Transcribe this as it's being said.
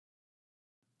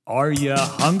Are you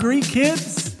hungry,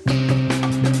 kids?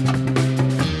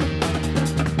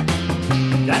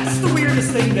 That's the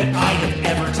weirdest thing that I have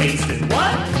ever tasted.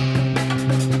 What?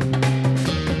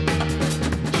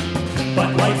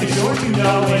 But life is short, you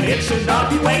know, and it should not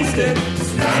be wasted.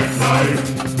 Snack life.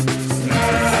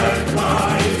 Snack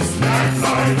life. Snack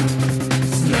life.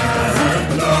 Snack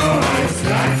life.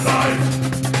 Snack life.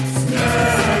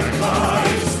 Snack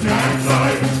life. Snack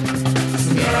life.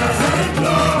 Snack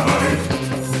life.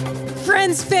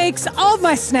 Friends, fakes, all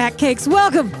my snack cakes.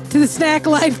 Welcome to the Snack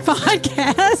Life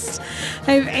podcast.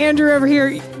 I have Andrew over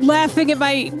here laughing at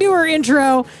my newer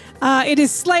intro. It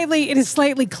is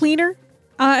slightly cleaner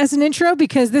as an intro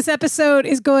because this episode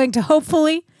is going to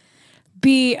hopefully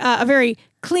be a very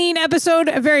clean episode,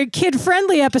 a very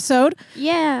kid-friendly episode.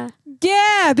 Yeah,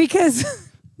 because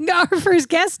our first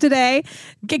guest today,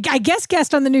 I guess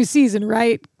guest on the new season,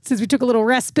 right? Since we took a little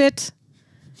respite.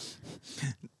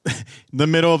 The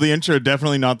middle of the intro,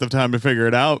 definitely not the time to figure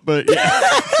it out, but yeah.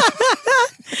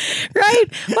 Right?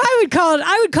 Well, I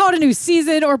would call it a new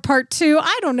season or part 2.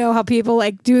 I don't know how people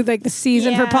do the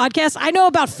season for podcasts. I know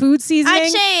about food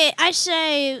seasoning. I'd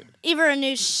say either a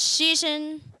new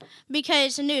season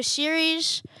because a new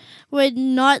series would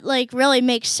not really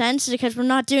make sense because we're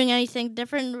not doing anything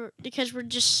different because we're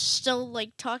just still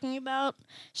talking about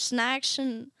snacks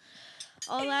and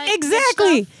all that.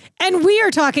 Exactly. And we are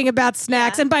talking about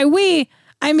snacks. Yeah. And by we,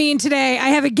 I mean today I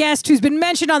have a guest who's been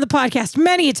mentioned on the podcast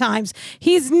many times.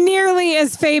 He's nearly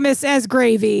as famous as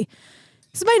Gravy.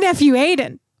 This is my nephew,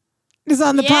 Aiden. Is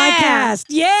on the podcast.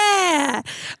 Yeah.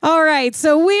 All right.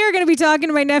 So we are going to be talking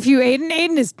to my nephew, Aiden.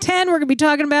 Aiden is 10. We're going to be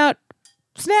talking about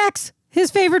snacks,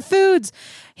 his favorite foods,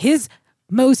 his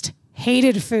most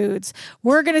hated foods.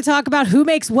 We're going to talk about who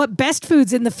makes what best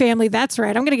foods in the family. That's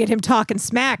right. I'm going to get him talking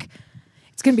smack.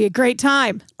 It's going to be a great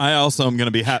time. I also am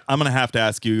going to I'm going to have to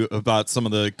ask you about some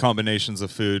of the combinations of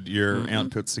food your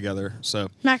aunt puts together. So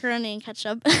macaroni and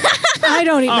ketchup. I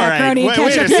don't eat macaroni and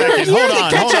ketchup. Wait a second.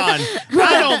 Hold on.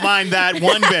 I don't mind that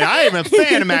one bit. I am a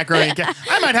fan of macaroni and ketchup.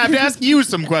 I might have to ask you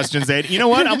some questions, Aiden. You know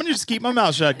what? I'm going to just keep my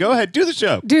mouth shut. Go ahead. Do the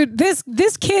show. Dude,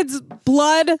 this kid's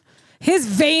blood, his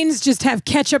veins just have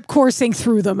ketchup coursing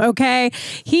through them, okay?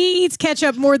 He eats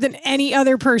ketchup more than any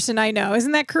other person I know.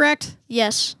 Isn't that correct?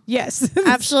 Yes. Yes.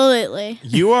 Absolutely.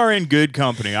 You are in good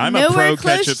company. I'm a pro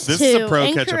ketchup. This is a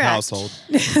pro ketchup household.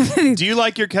 Do you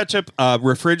like your ketchup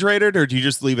refrigerated or do you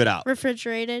just leave it out?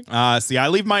 Refrigerated. See, I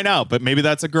leave mine out, but maybe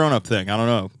that's a grown-up thing. I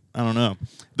don't know.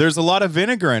 There's a lot of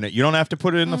vinegar in it. You don't have to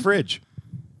put it in the fridge.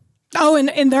 Oh,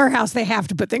 in their house, they have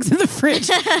to put things in the fridge.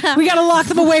 We got to lock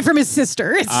them away from his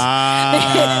sister. We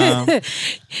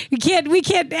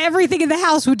can't, everything in the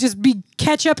house would just be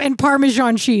ketchup and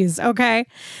Parmesan cheese, okay?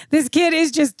 This kid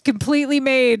is just completely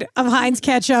made of Heinz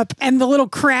ketchup and the little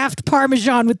Kraft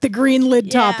Parmesan with the green lid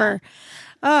topper.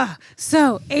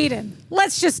 So, Aiden,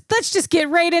 let's just get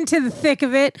right into the thick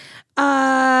of it.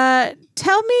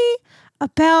 Tell me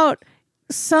about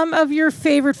some of your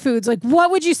favorite foods.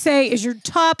 What would you say is your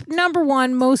top number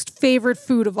one most favorite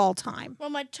food of all time? Well,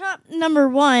 my top number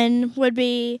one would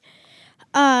be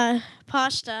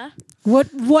pasta.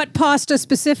 What pasta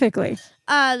specifically?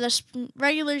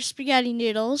 Regular spaghetti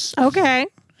noodles. Okay.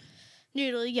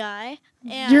 Noodly guy.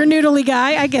 And You're a noodly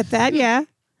guy. I get that. Yeah.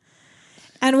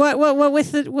 And what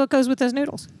goes with those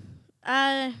noodles?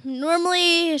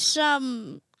 Normally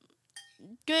some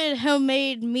good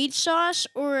homemade meat sauce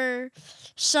or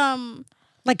some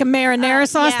a marinara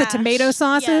sauce, the tomato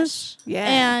sauces? Yes.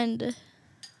 Yeah. And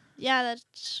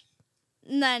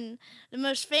and then the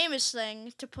most famous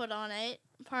thing to put on it,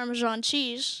 Parmesan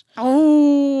cheese.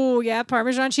 Oh, yeah,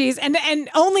 Parmesan cheese. And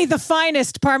only the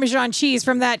finest Parmesan cheese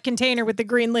from that container with the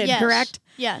green lid, correct?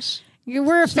 Yes.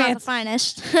 We're It's not the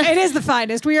finest. It is the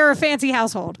finest. We are a fancy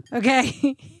household,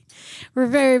 okay? We're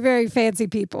very, very fancy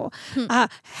people.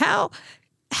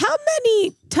 How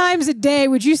many times a day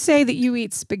would you say that you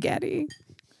eat spaghetti?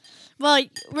 Well,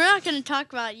 we're not going to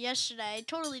talk about yesterday. I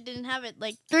totally didn't have it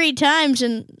 3 times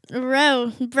in a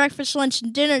row. Breakfast, lunch,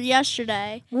 and dinner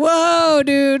yesterday. Whoa,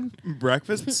 dude.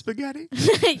 Breakfast spaghetti?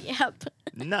 Yep.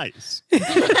 Nice.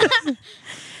 Worst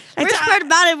part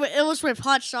about it was with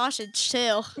hot sausage,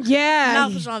 too. Yeah. My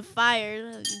mouth was on fire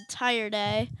the entire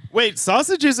day. Wait,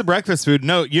 sausage is a breakfast food.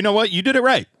 No, you know what? You did it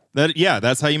right.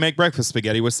 That's how you make breakfast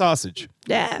spaghetti with sausage.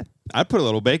 Yeah. I'd put a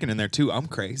little bacon in there too. I'm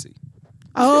crazy.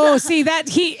 Oh, see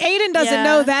Aiden doesn't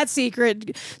know that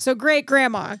secret. So great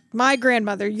grandma, my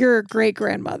grandmother, your great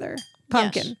grandmother,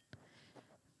 Pumpkin.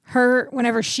 Yes.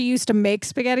 Whenever she used to make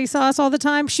spaghetti sauce all the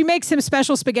time, she makes him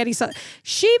special spaghetti sauce.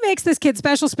 She makes this kid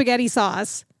special spaghetti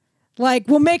sauce Like,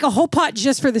 we'll make a whole pot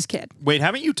just for this kid. Wait,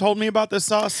 haven't you told me about this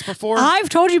sauce before? I've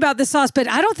told you about this sauce, but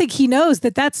I don't think he knows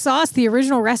that sauce, the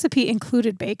original recipe,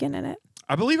 included bacon in it.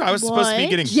 I believe I was supposed to be What?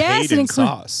 getting Yes, paid it in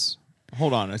sauce.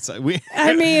 Hold on.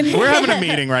 I mean- we're having a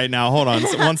meeting right now. Hold on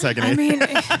 1 second. I mean,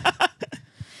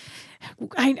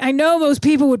 I know most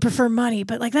people would prefer money,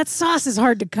 but like that sauce is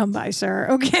hard to come by, sir.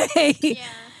 Okay. Yeah.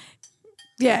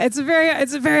 Yeah, it's a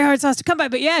very hard sauce to come by.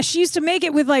 But yeah, she used to make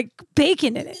it with like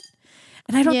bacon in it.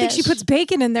 And I don't think she Yes. puts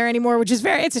bacon in there anymore, which is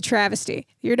it's a travesty.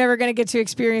 You're never going to get to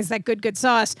experience that good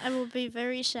sauce. I will be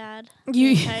very sad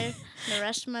You- the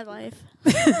rest of my life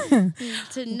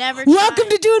to never. Welcome try.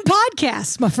 to doing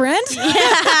podcasts, my friend.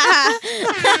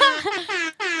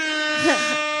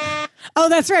 Oh,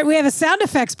 that's right. We have a sound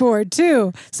effects board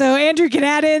too. So Andrew can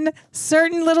add in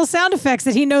certain little sound effects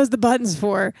that he knows the buttons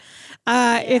for.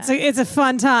 It's a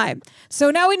fun time.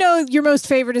 So now we know your most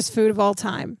favorite is food of all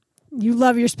time. You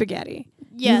love your spaghetti.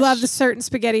 Yes. You love the certain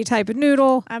spaghetti type of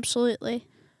noodle. Absolutely.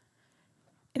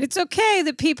 And it's okay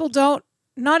that people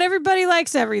not everybody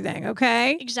likes everything,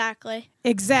 okay? Exactly.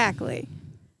 Exactly.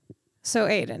 So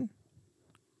Aiden,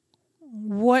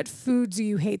 what foods do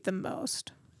you hate the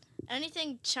most?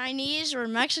 Anything Chinese or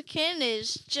Mexican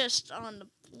is just on the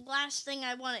last thing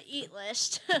I want to eat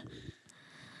list.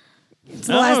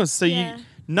 Oh, so Yeah. you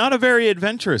not a very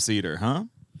adventurous eater, huh?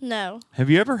 No, Have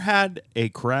you ever had a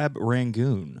crab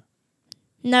rangoon?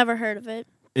 never heard of it.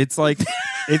 It's like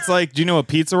do you know what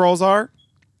pizza rolls are?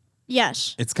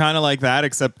 Yes. It's kind of like that,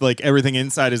 except like everything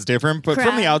inside is different. But from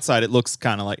the Crab. outside, it looks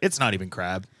kind of like it's not even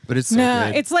crab, but it's so No,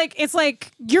 good. it's like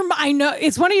I know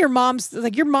it's one of your mom's.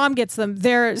 Like your mom gets them.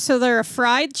 They're a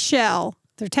fried shell.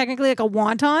 They're technically like a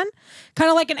wonton, kind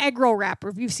of like an egg roll wrapper.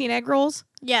 If you've seen egg rolls,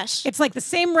 Yes. it's like the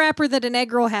same wrapper that an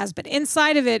egg roll has, but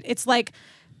inside of it, it's like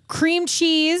cream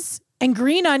cheese and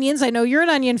green onions. I know you're an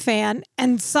onion fan,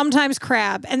 and sometimes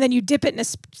crab, and then you dip it in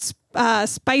a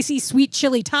spicy sweet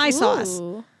chili Thai sauce.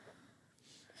 Ooh.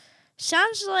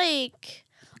 Sounds like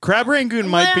Crab rangoon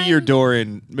might be When-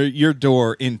 your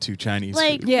door into Chinese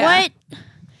like food. Yeah. what?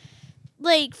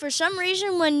 Like for some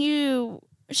reason when you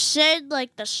said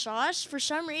like the sauce, for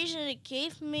some reason it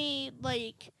gave me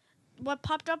like what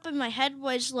popped up in my head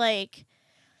was like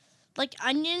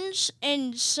onions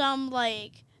and some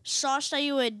like sauce that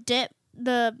you would dip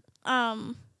the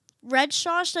red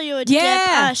sauce that you would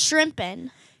Yeah. dip shrimp in.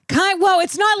 Well,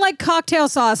 it's not like cocktail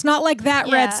sauce, not like that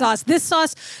red Yeah. sauce. This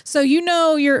sauce, so you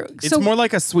know It's more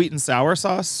like a sweet and sour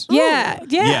sauce. Yeah.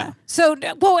 Yeah. So,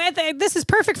 this is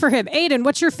perfect for him. Aiden,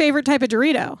 what's your favorite type of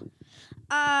Dorito?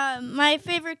 My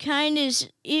favorite kind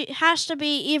it has to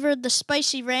be either the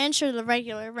spicy ranch or the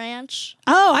regular ranch.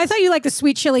 Oh, I thought you liked the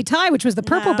sweet chili Thai, which was the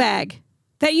purple No. bag.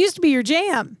 That used to be your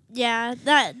jam. Yeah,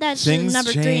 that's Things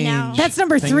number 3 now. change. That's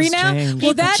number 3 Things now. change.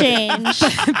 Well, that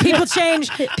Change. people change.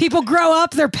 People grow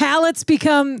up. Their palates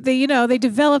become. They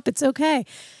develop. It's okay.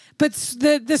 But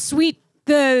the sweet,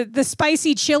 the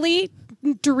spicy chili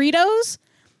Doritos.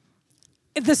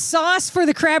 The sauce for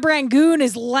the crab rangoon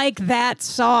is like that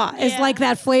sauce. Is Yeah. like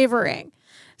that flavoring.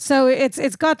 So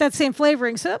it's got that same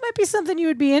flavoring. So that might be something you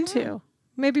would be into.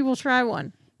 Maybe we'll try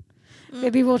one.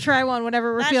 Maybe we'll try one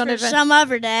whenever we're That's feeling for adventurous. some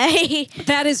other day.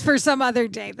 That is for some other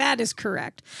day. That is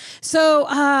correct. So,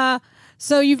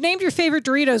 so you've named your favorite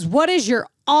Doritos. What is your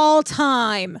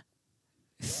all-time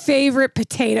favorite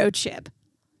potato chip?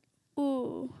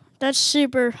 Ooh, that's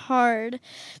super hard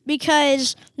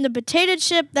because the potato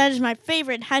chip that is my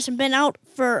favorite hasn't been out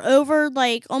for over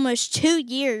like almost 2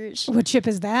 years. What chip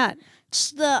is that?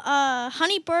 It's the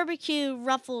honey barbecue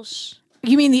Ruffles.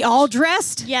 You mean the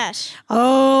all-dressed? Yes.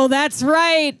 Oh, that's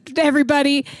right,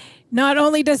 everybody. Not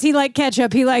only does he like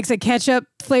ketchup, he likes a ketchup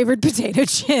flavored potato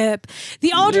chip.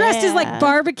 The all dressed is like Yeah.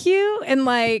 barbecue and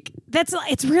like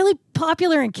it's really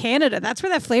popular in Canada. That's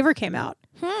where that flavor came out.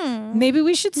 Maybe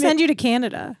we should send you to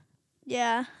Canada.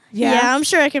 Yeah. Yeah? Yeah, I'm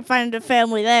sure I can find a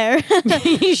family there.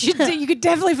 You could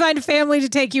definitely find a family to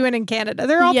take you in Canada.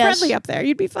 They're all Yes. friendly up there.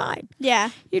 You'd be fine. Yeah.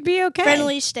 You'd be okay.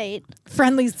 Friendly state.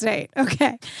 Friendly state.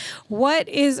 Okay.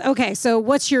 So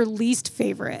what's your least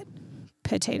favorite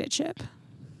potato chip?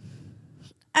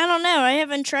 I don't know. I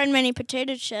haven't tried many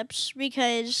potato chips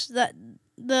because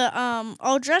the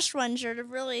all dressed ones are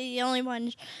really the only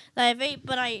ones that I've ate.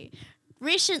 But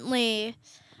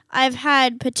I've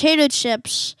had potato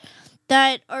chips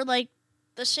that are like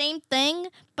the same thing,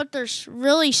 but they're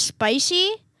really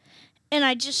spicy, and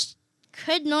I just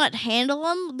could not handle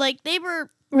them. Like they were.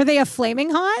 Were they a flaming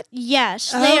hot?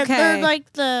 Yes, Okay. they're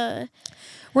like the.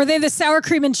 Were they the sour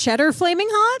cream and cheddar flaming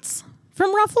hots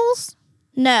from Ruffles?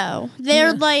 No,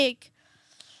 they're Yeah. like,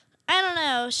 I don't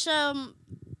know, some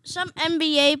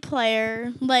NBA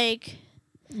player like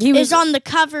He was is on the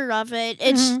cover of it.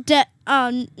 It's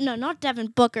no, not Devin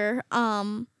Booker.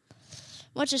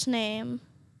 What's his name?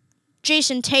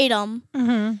 Jason Tatum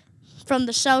from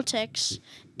the Celtics,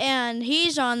 and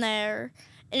he's on there,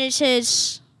 and it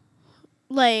says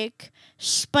like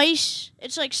spice.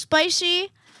 It's like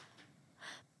spicy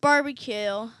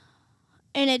barbecue,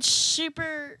 and it's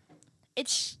super.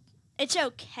 It's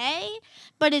okay,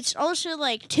 but it's also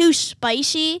like too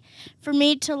spicy for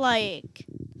me to like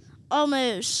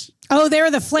almost. Oh, they were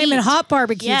the Flamin' Eat. Hot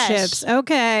barbecue Yes. chips.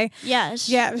 Okay. Yes.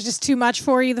 Yeah, it was just too much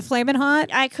for you, the Flamin' Hot?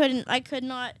 I could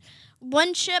not.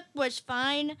 One chip was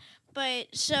fine, but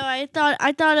so I thought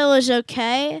it was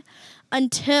okay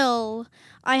until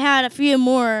I had a few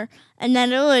more, and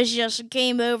then it was just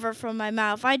game over from my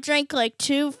mouth. I drank like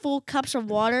 2 full cups of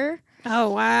water, Oh,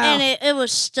 wow. and it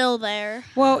was still there.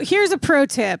 Well, here's a pro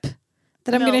tip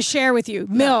that I'm going to Milk. share with you.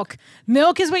 Milk.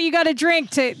 Milk is what you got to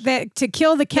drink to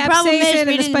kill the The problem capsaicin is and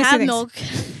we the didn't spicy have things. milk.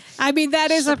 I mean,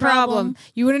 that is It's a the problem. problem.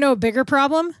 You want to know a bigger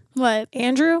problem? What?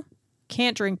 Andrew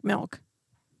can't drink milk.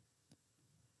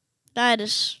 That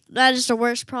is the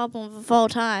worst problem of all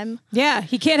time. Yeah,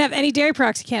 he can't have any dairy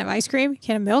products. He can't have ice cream. He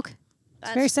can't have milk.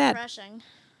 That's very sad. depressing.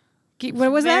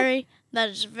 What was that? That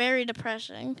is very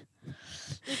depressing.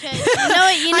 Because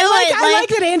you know what? I like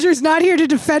that Andrew's not here to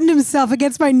defend himself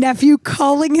against my nephew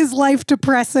calling his life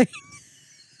depressing.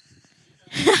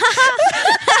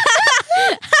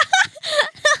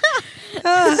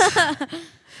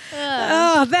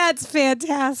 Oh, that's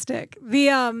fantastic.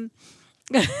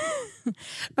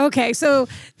 Okay, so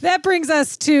that brings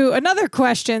us to another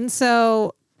question.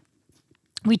 So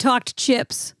we talked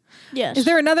chips. Yes. Is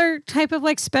there another type of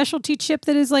like specialty chip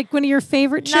that is like one of your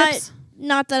favorite chips?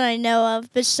 Not that I know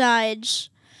of, besides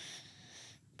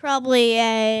probably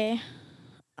a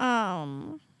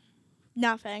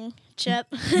nothing chip.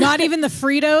 Not even the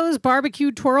Fritos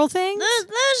barbecue twirl things?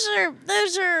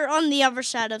 Those are on the other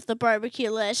side of the barbecue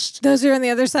list. Those are on the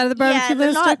other side of the barbecue they're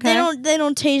list? not, Okay. they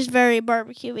don't taste very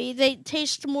barbecue-y. They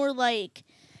taste more like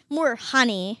more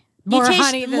honey. More you taste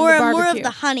honey than the more of barbecue. the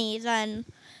honey than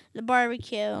the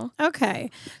barbecue.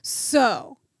 Okay.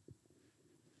 So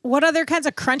what other kinds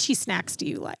of crunchy snacks do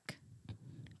you like?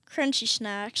 Crunchy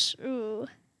snacks. Ooh.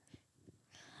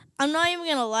 I'm not even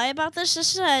going to lie about this.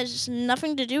 This has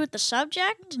nothing to do with the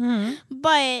subject. Mm-hmm.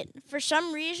 But for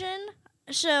some reason,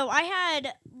 so I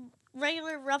had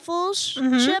regular Ruffles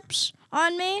chips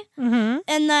on me. Mm-hmm.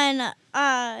 And then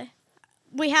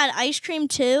we had ice cream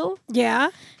too. Yeah.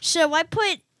 So I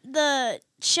put the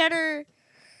cheddar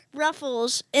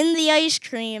Ruffles in the ice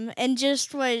cream and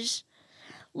just was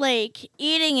like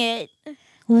eating it.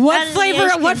 What Out of the flavor?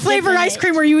 ice cream, What flavor dipping ice it.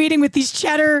 cream were you eating with these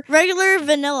cheddar Regular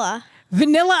vanilla.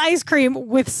 vanilla ice cream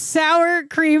with sour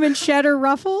cream and cheddar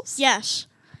ruffles? Yes.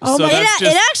 Oh So my! that's It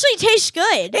just actually tastes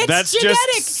good. It's that's genetic.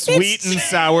 just sweet It's- and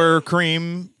sour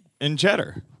cream and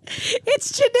cheddar.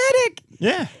 It's genetic.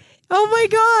 Yeah. Oh my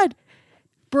god,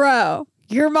 bro!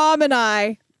 Your mom and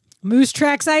I, Moose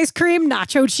Tracks ice cream,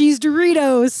 nacho cheese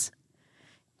Doritos.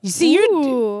 You see, you're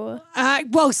Ooh.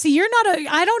 see, you're not a.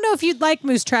 I don't know if you'd like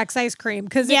Moose Tracks ice cream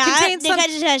because it Yeah, contains some.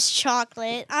 because it has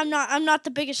chocolate. I'm not the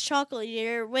biggest chocolate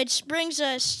eater, which brings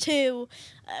us to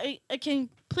a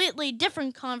completely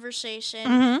different conversation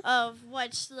Mm-hmm. of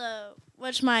what's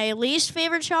my least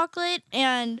favorite chocolate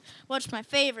and what's my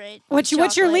favorite. What's your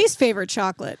chocolate. least favorite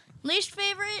chocolate? Least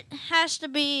favorite has to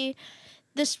be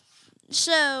this.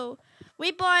 So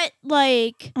we bought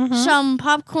like Mm-hmm. some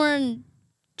popcorn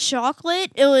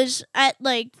chocolate. It was at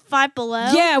like Five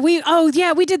Below. Yeah,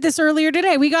 we did this earlier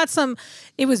today. We got some.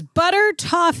 It was butter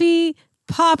toffee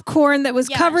popcorn that was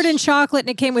Yes. covered in chocolate, and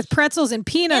it came with pretzels and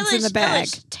peanuts in the bag.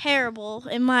 It was terrible,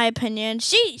 in my opinion.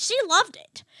 She loved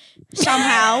it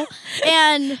somehow,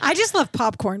 and I just love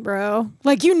popcorn, bro.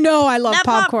 Like I love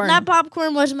popcorn. that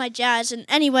popcorn wasn't my jazz. And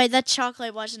anyway, that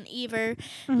chocolate wasn't either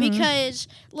because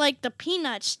like the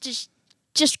peanuts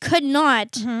just could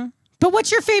not. But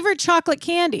what's your favorite chocolate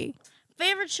candy?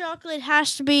 Favorite chocolate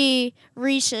has to be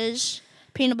Reese's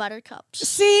peanut butter cups.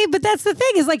 See, but that's the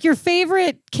thing is like your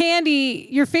favorite candy,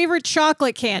 your favorite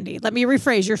chocolate candy. Let me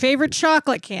rephrase. Your favorite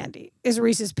chocolate candy is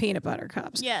Reese's peanut butter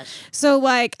cups. Yes, So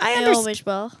like I I understand. always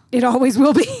will. It always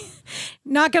will be.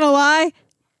 Not gonna lie,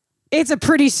 it's a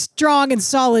pretty strong and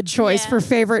solid choice Yeah.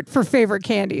 for favorite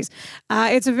candies.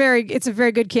 It's a very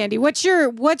good candy. What's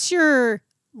your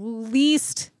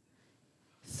least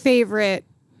favorite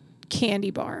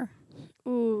candy bar?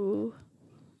 Ooh,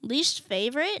 least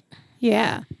favorite.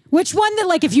 Yeah. Which one that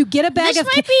like if you get a bag This of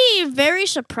might be very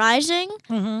surprising.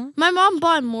 Mm-hmm. My mom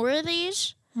bought more of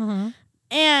these, Mm-hmm.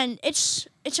 and it's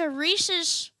a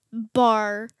Reese's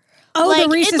bar. Oh, like, the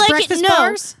Reese's it- like it- breakfast no.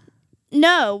 bars?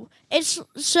 No, it's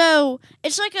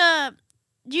like a.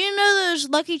 Do you know those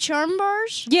Lucky Charm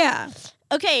bars? Yeah.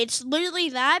 Okay, it's literally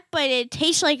that, but it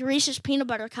tastes like Reese's peanut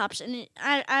butter cups, and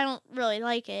I don't really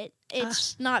like it.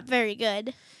 It's not very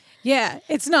good. Yeah,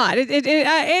 it's not.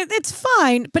 It's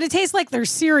fine, but it tastes like their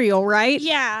cereal, right?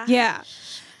 Yeah. Yeah.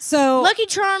 So Lucky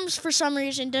Charms, for some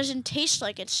reason, doesn't taste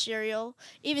like it's cereal,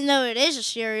 even though it is a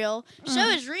cereal. So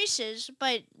is Reese's,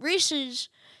 but Reese's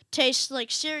tastes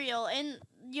like cereal. And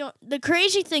the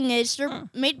crazy thing is, they're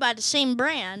made by the same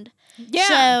brand. yeah.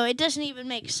 So it doesn't even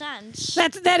make sense.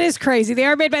 That is crazy. They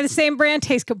are made by the same brand,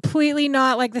 taste completely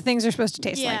not like the things they're supposed to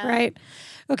taste like, Yeah. right?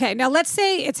 Okay, now let's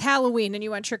say it's Halloween and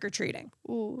you went trick-or-treating.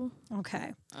 Ooh.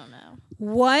 Okay. Oh, no.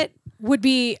 What would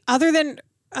be, other than,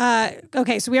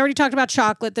 okay, so we already talked about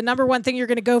chocolate. The number one thing you're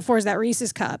going to go for is that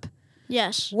Reese's cup.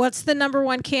 Yes. What's the number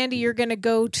one candy you're going to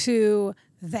go to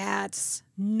that's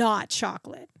not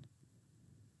chocolate?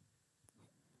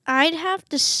 I'd have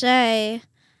to say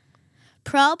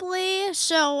probably.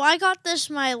 So I got this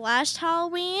my last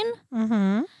Halloween.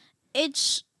 Mm-hmm.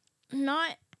 It's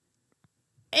not.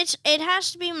 It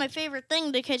has to be my favorite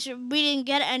thing because we didn't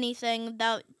get anything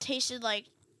that tasted like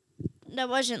that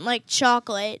wasn't like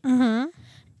chocolate. Mm-hmm.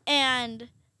 And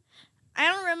I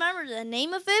don't remember the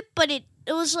name of it, but it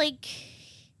was like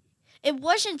it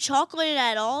wasn't chocolate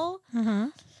at all, Mm-hmm.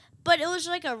 but it was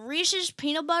like a Reese's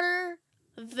peanut butter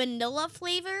vanilla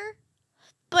flavor,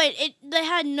 but they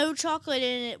had no chocolate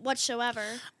in it whatsoever.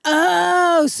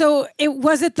 Oh, so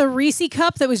was it the Reese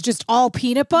cup that was just all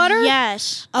peanut butter?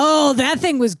 Yes. Oh, that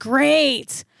thing was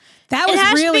great. That was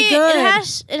really good.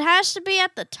 It has to be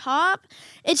at the top.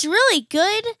 It's really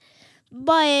good,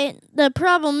 but the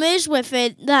problem is with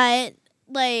it that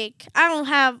like I don't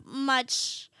have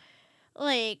much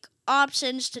like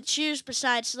options to choose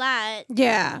besides that.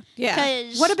 Yeah, yeah.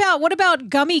 'Cause- What about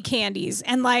gummy candies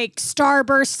and like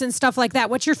Starbursts and stuff like that?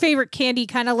 What's your favorite candy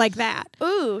kind of like that?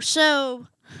 Ooh, so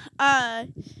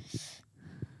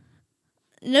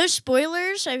no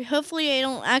spoilers. Hopefully I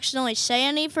don't accidentally say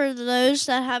any for those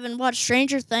that haven't watched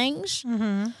Stranger Things.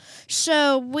 Mm-hmm.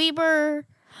 So we were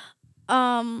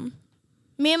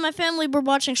me and my family were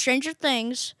watching Stranger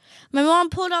Things. My mom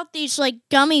pulled out these like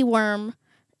gummy worm.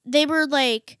 They were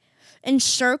like in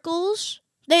circles.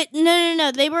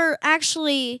 No. They were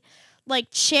actually like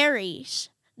cherries.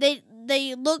 They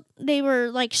were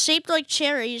like shaped like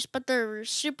cherries, but they're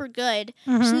super good.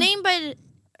 It's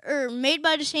made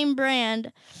by the same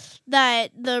brand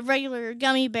that the regular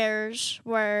gummy bears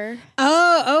were.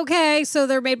 Oh, okay. So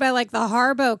they're made by like the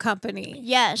Haribo company.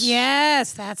 Yes.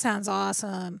 Yes, that sounds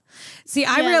awesome. See,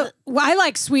 Yeah. I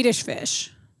like Swedish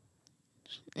Fish.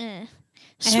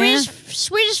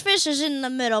 Swedish Fish is in the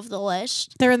middle of the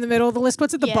list. They're in the middle of the list.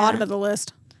 What's at the Yeah. bottom of the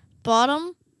list?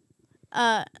 Bottom?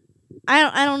 I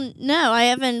don't know. I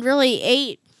haven't really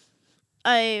ate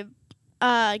a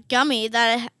gummy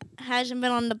that hasn't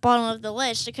been on the bottom of the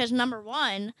list because number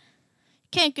one,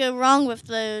 can't go wrong with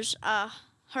those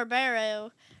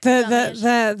Harbero.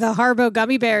 The Haribo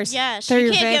gummy bears. Yes, They're you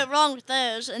your can't fav- go wrong with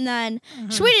those. And then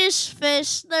Swedish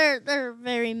Fish, they're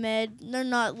very mid. They're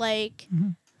not like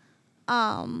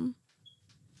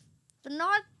they're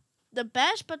not the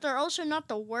best, but they're also not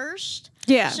the worst.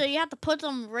 Yeah. So you have to put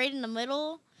them right in the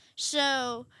middle.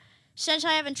 So since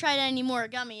I haven't tried any more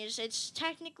gummies, it's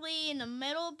technically in the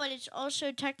middle, but it's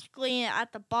also technically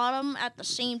at the bottom at the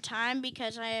same time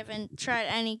because I haven't tried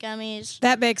any gummies.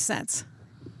 That makes sense.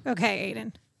 Okay,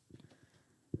 Aiden.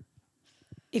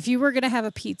 If you were going to have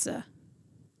a pizza,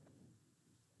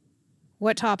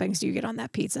 what toppings do you get on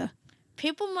that pizza?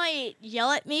 People might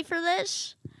yell at me for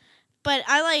this, but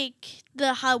I like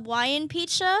the Hawaiian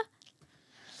pizza.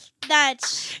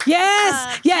 That's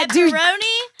Yes. Yeah, dude.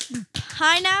 pepperoni,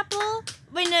 pineapple.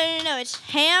 Wait, no. It's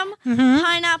ham, Mm-hmm.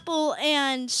 pineapple,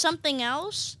 and something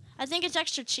else. I think it's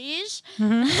extra cheese.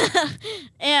 Mm-hmm.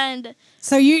 And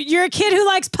So you're a kid who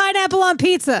likes pineapple on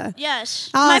pizza. yes,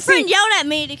 Oh, my see- friend yelled at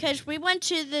me because we went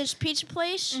to this pizza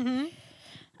place. Mm-hmm.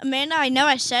 Amanda, I know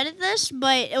I said this,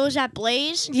 but it was at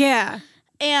Blaze, Yeah.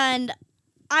 and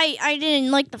I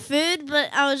didn't like the food, but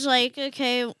I was like,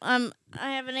 okay, I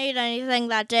haven't ate anything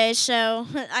that day, so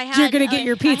I had. You're gonna get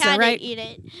your pizza, I had right? To eat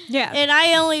it, Yeah. and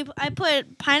I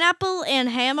put pineapple and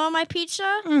ham on my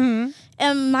pizza, Mm-hmm.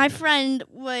 and my friend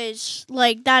was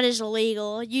like, "That is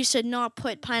illegal. You should not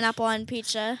put pineapple on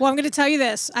pizza." Well, I'm going to tell you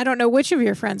this. I don't know which of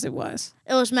your friends it was.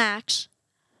 It was Max.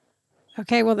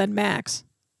 Okay, well then, Max,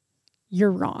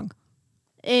 you're wrong.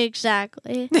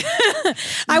 Exactly. I want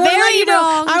to let Very you know.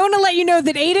 wrong. I want to let you know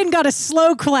that Aiden got a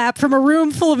slow clap from a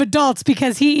room full of adults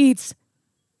because he eats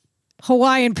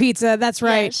Hawaiian pizza. That's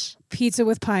right, Yes. pizza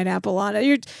with pineapple on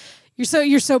it.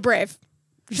 You're so brave.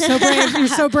 You're so brave. You're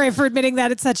so brave for admitting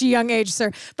that at such a young age,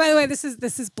 sir. By the way, this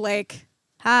is Blake.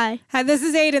 Hi. Hi, this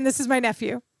is Aiden. This is my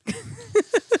nephew.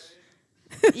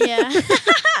 Yeah.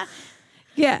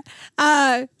 Yeah.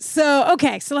 So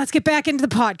let's get back into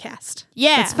the podcast.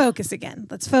 Yeah. Let's focus again.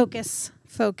 Let's focus.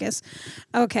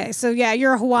 Okay. So yeah,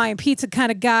 you're a Hawaiian pizza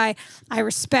kind of guy. I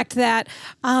respect that.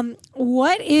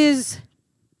 What is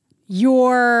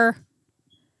your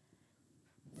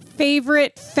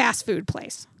favorite fast food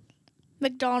place?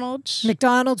 McDonald's.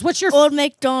 McDonald's. What's your Old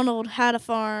McDonald had a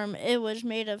farm. It was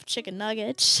made of chicken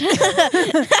nuggets.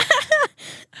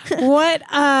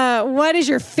 what is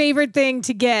your favorite thing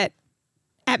to get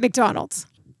at McDonald's?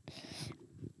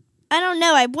 I don't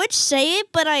know. I would say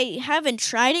it, but I haven't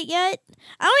tried it yet.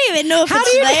 I don't even know if How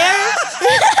it's do you- there.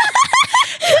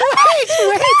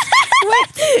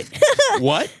 Wait.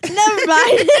 What? Never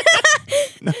mind.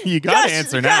 No, you got to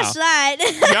answer now. Cross that.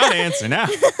 You got to answer now.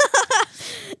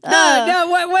 No.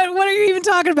 What are you even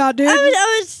talking about, dude?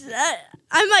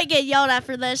 I might get yelled at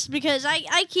for this because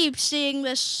I keep seeing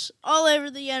this all over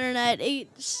the internet.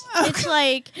 It's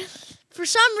like, for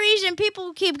some reason,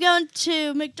 people keep going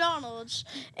to McDonald's,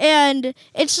 and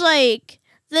it's like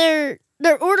they're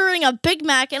ordering a Big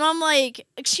Mac, and I'm like,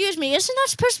 excuse me, isn't that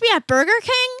supposed to be at Burger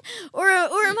King? Or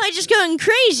am I just going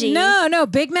crazy? No.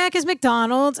 Big Mac is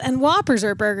McDonald's, and Whoppers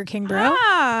are Burger King, bro.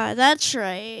 Ah, that's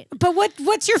right. But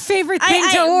what's your favorite thing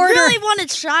to I order? really want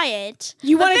to try it.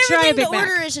 You want wanna try a Big to Mac?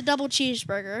 order is a double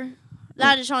cheeseburger.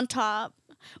 That is on top.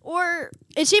 Or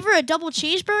it's either a double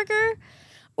cheeseburger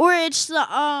or it's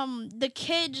the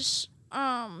kids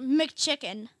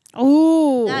McChicken.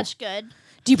 Ooh. That's good.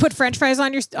 Do you put French fries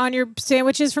on your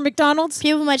sandwiches from McDonald's?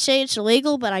 People might say it's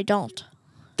illegal, but I don't.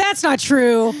 That's not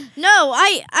true. No,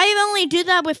 I only do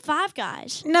that with Five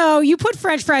Guys. No, you put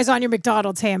French fries on your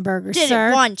McDonald's hamburger, Did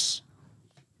sir. it once.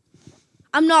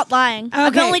 I'm not lying.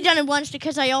 I've Okay. only done it once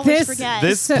because I always forget.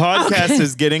 This So- podcast okay.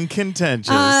 is getting contentious.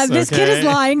 This kid okay? is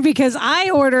lying because I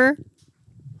order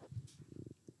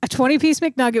a 20-piece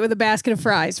McNugget with a basket of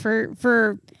fries for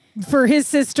his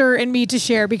sister and me to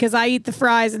share because I eat the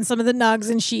fries and some of the nugs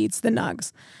and she eats the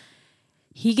nugs.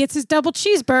 He gets his double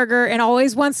cheeseburger and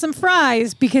always wants some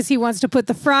fries because he wants to put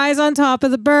the fries on top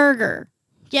of the burger.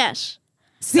 Yes.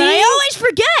 See? But I always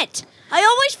forget.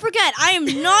 I am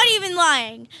not even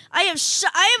lying. I have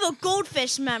a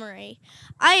goldfish memory.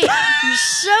 I am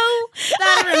so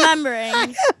bad at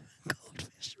remembering.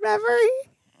 Goldfish memory.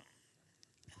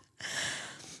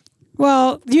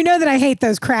 Well, you know that I hate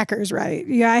those crackers, right?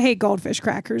 Yeah, I hate goldfish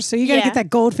crackers. So you got to Yeah. get that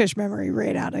goldfish memory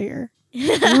right out of here.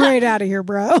 Right out of here,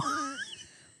 bro.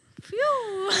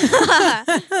 Phew.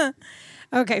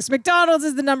 Okay, so McDonald's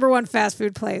is the #1 fast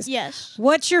food place. Yes.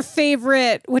 What's your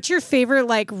favorite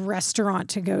like restaurant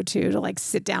to go to like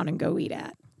sit down and go eat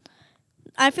at?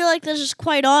 I feel like this is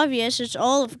quite obvious. It's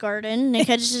Olive Garden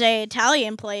because it's an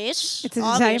Italian place. It's an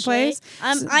Italian place?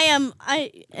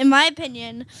 In my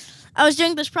opinion, I was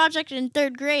doing this project in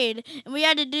 3rd grade, and we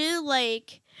had to do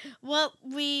like what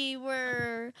we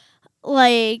were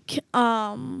like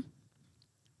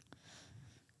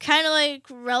kind of like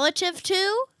relative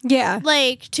to, Yeah.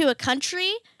 like to a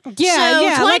country. Yeah, so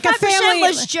yeah, 25% like a family-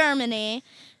 was Germany,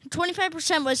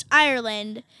 25% was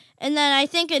Ireland, and then I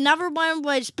think another one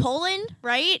was Poland,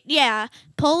 right? Yeah,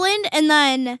 Poland, and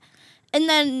then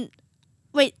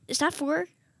wait, is that 4?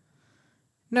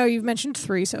 No, you've mentioned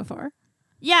 3 so far.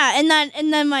 Yeah, and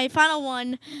then my final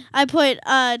one, I put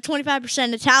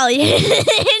 25% Italian.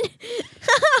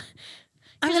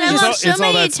 I'm Because gonna I just- love It's so all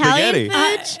many that Italian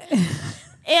spaghetti. foods,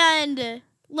 and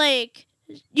like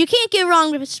you can't get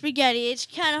wrong with spaghetti. It's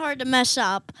kind of hard to mess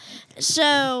up.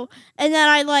 So, and then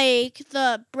I like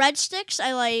the breadsticks.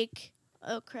 I like.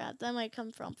 Oh crap! That might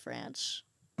come from France.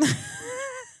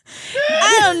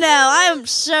 I don't know. I'm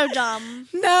so dumb.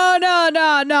 No.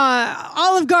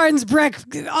 Olive Garden's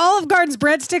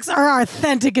breadsticks are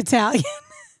authentic Italian.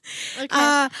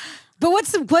 Okay. But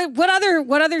what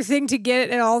other thing to get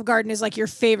at Olive Garden is like your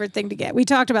favorite thing to get? We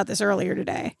talked about this earlier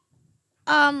today.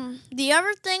 The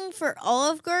other thing for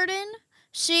Olive Garden.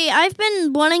 See, I've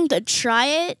been wanting to try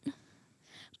it,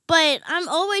 but I'm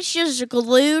always just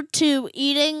glued to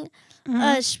eating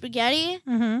spaghetti.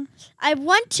 Mm-hmm. I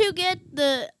want to get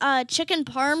the chicken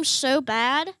parm so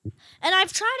bad, and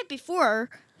I've tried it before.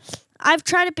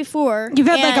 You've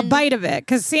had like a and- bite of it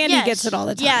because Sandy Yes, gets it all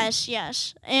the time.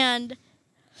 Yes, and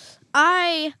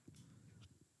I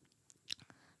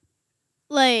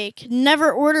like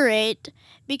never order it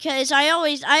because I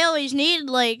always need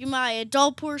like my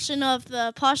adult portion of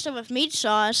the pasta with meat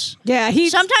sauce. Yeah,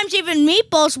 Sometimes even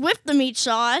meatballs with the meat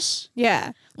sauce,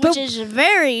 yeah. which is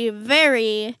very,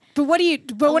 very But what do you?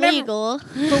 But whenever, illegal.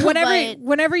 but whenever, But-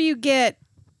 whenever you get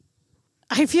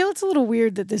I feel it's a little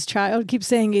weird that this child keeps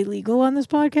saying illegal on this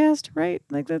podcast, right?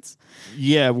 Like that's.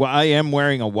 Yeah, well, I am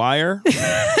wearing a wire.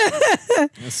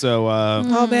 So.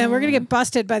 Oh man, we're gonna get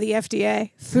busted by the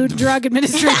FDA. Food and Drug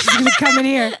Administration is gonna come in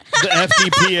here. The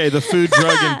FDPA, the Food,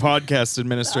 Drug, and Podcast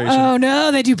Administration. Oh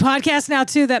no, they do podcasts now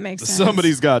too. That makes sense.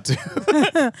 Somebody's got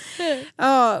to.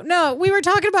 Oh no, we were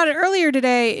talking about it earlier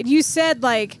today. And you said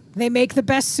like they make the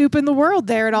best soup in the world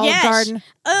there at Olive Garden.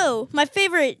 Oh, my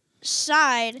favorite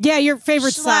side. Yeah, your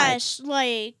favorite side.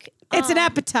 Like It's an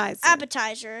appetizer.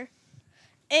 Appetizer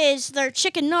is their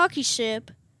chicken gnocchi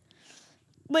soup,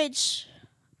 which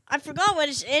I forgot what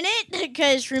is in it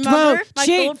because remember my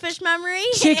goldfish memory.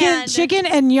 Chicken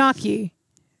and gnocchi.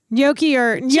 Gnocchi.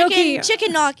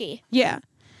 Chicken gnocchi. Yeah.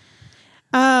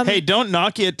 Hey, don't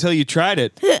knock it till you tried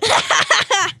it.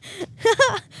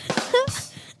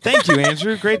 Thank you,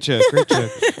 Andrew. Great joke.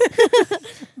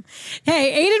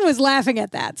 Hey, Aiden was laughing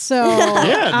at that, so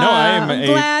I'm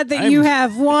glad that you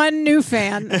have one new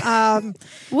fan.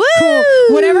 Woo! Cool.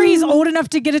 Whenever he's old enough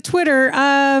to get a Twitter,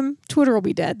 Twitter will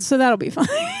be dead, so that'll be fine.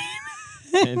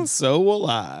 And so will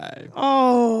I.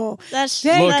 Oh, that's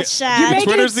sad.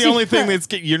 Twitter's the only thing that's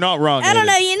you're not wrong. I don't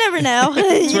know. You never know.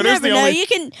 You never know. Only... You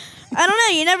can. I don't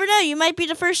know. You never know. You might be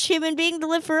the first human being to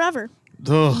live forever.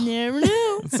 Ugh. Never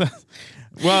know.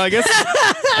 Well, I guess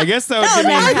that would give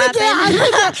me.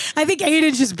 I think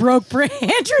Aiden just broke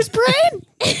Andrew's brain.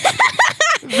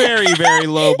 Very, very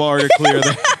low bar to clear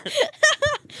there.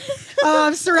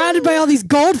 I'm surrounded by all these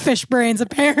goldfish brains,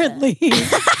 apparently.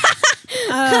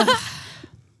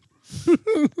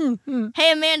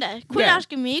 Hey, Amanda, quit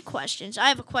asking me questions. I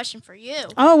have a question for you.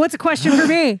 Oh, what's a question for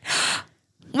me?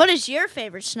 What is your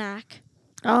favorite snack?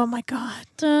 Oh, my God.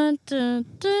 Dun, dun,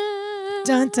 dun.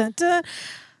 Dun, dun, dun.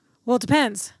 Well, it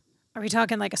depends. Are we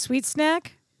talking like a sweet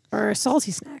snack or a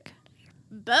salty snack?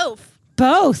 Both.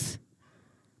 Both.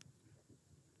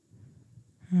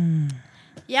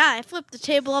 Yeah, I flipped the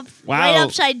table up right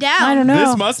upside down. I don't know.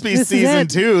 This must be season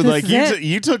 2. Like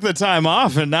you took the time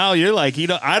off, and now you're like,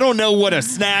 I don't know what a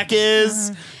snack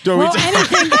is. Well,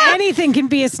 anything can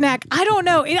be a snack. I don't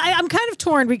know. I'm kind of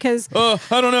torn because I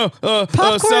don't know.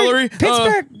 Popcorn, Celery.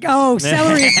 Pittsburgh.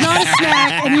 Celery is not a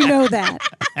snack, and you know that.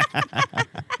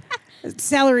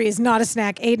 Celery is not a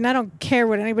snack. Aiden, I don't care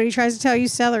what anybody tries to tell you.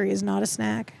 Celery is not a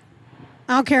snack.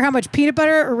 I don't care how much peanut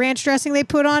butter or ranch dressing they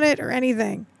put on it or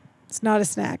anything. It's not a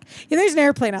snack. Yeah, there's an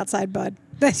airplane outside, bud.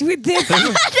 There's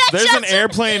an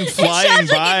airplane flying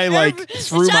by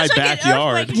through my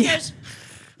backyard.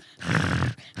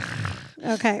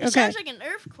 Okay. It sounds like an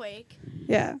earthquake.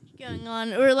 Yeah. Going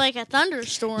on, or like a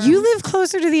thunderstorm. You live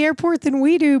closer to the airport than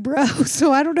we do, bro.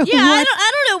 So I don't know. Yeah, I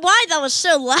don't know why that was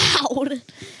so loud.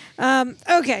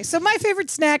 Okay, so my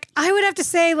favorite snack, I would have to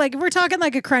say, like, if we're talking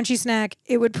like a crunchy snack,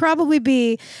 it would probably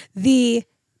be the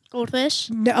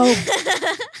goldfish. No.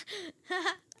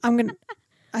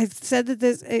 I said that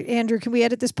this, Andrew, can we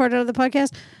edit this part out of the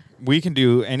podcast? We can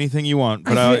do anything you want,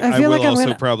 but I will like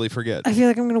also probably forget. I feel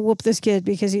like I'm going to whoop this kid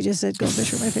because he just said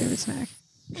goldfish were my favorite snack.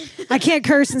 I can't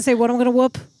curse and say what I'm going to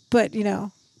whoop, but, you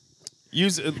know.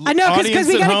 I know, because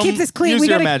we got to keep this clean. Use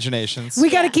your imaginations. We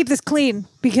got to keep this clean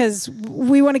because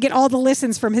we want to get all the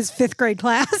listens from his 5th grade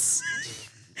class.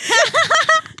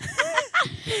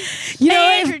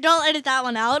 Andrew, don't edit that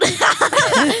one out.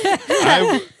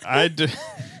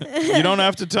 You don't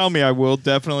have to tell me. I will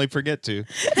definitely forget to.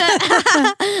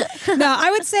 No, I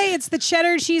would say it's the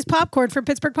cheddar cheese popcorn from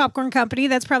Pittsburgh Popcorn Company.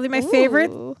 That's probably my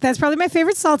favorite. That's probably my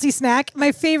favorite salty snack.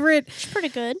 My favorite. It's pretty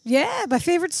good. Yeah, my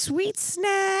favorite sweet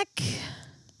snack.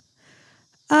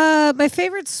 Honey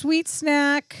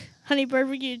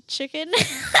barbecue chicken.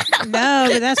 No,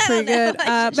 but that's pretty good.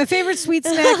 My favorite sweet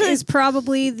snack is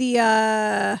probably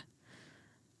the.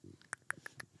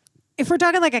 If we're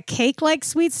talking like a cake-like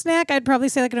sweet snack, I'd probably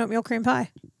say like an oatmeal cream pie.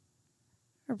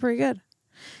 They're pretty good.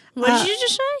 What did you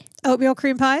just say? Oatmeal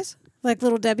cream pies, like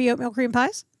Little Debbie oatmeal cream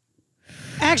pies.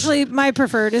 Actually, my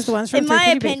preferred is the ones from. In my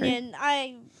opinion,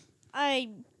 I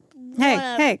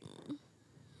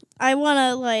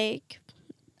want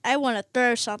to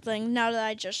throw something now that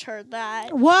I just heard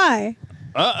that. Why?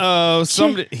 Aiden's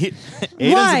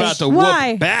about to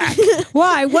whoop back.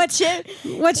 Why? What's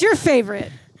your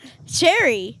favorite?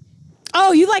 Cherry.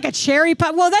 Oh, you like a cherry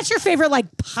pie? Well, that's your favorite, like,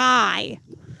 pie.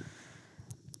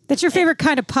 That's your favorite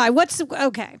kind of pie.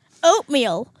 Okay.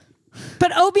 Oatmeal.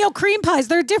 But oatmeal cream pies,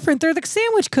 they're different. They're the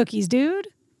sandwich cookies, dude.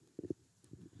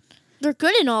 They're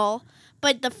good and all,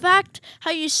 but the fact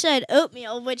how you said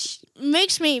oatmeal, which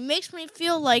makes me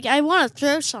feel like I want to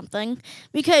throw something,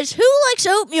 because who likes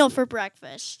oatmeal for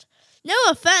breakfast? No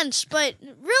offense, but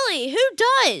really, who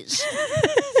does?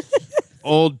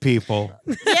 old people.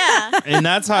 Yeah. And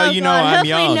that's how Oh, you know God, I'm hopefully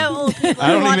young. no old people I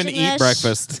are don't even watching eat this.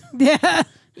 breakfast. Yeah.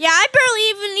 Yeah, I barely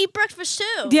even eat breakfast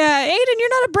too. Yeah, Aiden,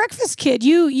 you're not a breakfast kid.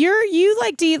 You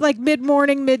like to eat like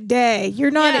mid-morning, midday.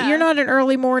 You're not Yeah. you're not an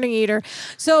early morning eater.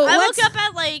 So I let's woke up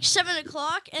at like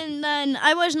 7:00 and then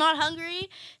I was not hungry.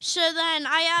 So then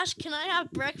I asked, "Can I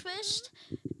have breakfast?"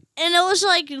 And it was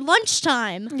like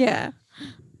lunchtime. Yeah.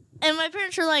 And my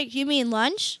parents were like, "You mean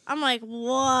lunch?" I'm like,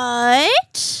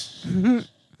 "What?"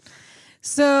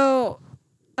 So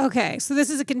okay, so this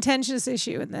is a contentious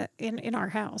issue in our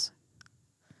house.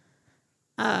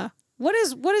 What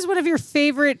is one of your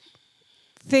favorite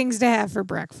things to have for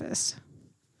breakfast?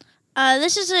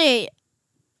 This is a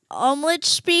omelet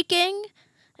speaking.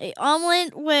 A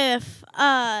omelet with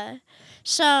a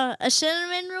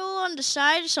cinnamon roll on the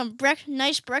side, some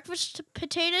nice breakfast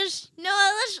potatoes. No,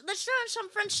 let's throw in some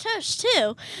French toast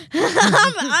too.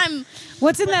 I'm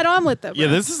What's in that omelet though? Yeah,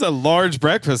 bro? this is a large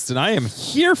breakfast, and I am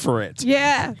here for it.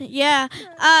 Yeah. yeah.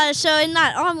 So in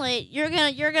that omelet, you're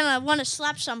gonna want to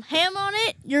slap some ham on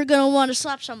it. You're gonna want to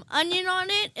slap some onion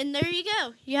on it, and there you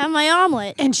go. You have my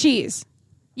omelet. And cheese.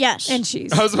 Yes. And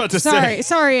cheese. I was about to say.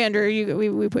 Sorry, Andrew.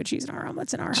 We put cheese in our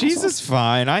omelets in our Cheese household. is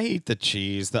fine. I eat the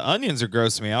cheese. The onions are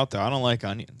grossing me out, though. I don't like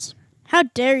onions. How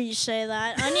dare you say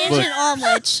that? Onions Look. and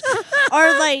omelets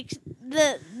are like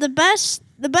the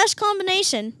best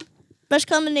combination. Best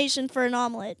combination for an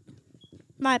omelet.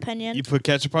 My opinion. You put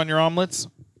ketchup on your omelets?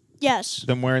 Yes.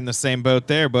 Then we're in the same boat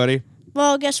there, buddy.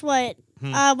 Well, guess what?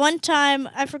 One time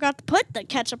I forgot to put the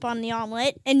ketchup on the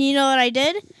omelet, and you know what I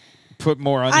did? Put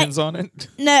more onions on it?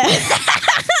 No.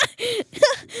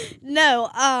 No.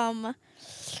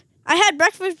 I had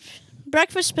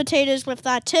breakfast potatoes with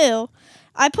that too.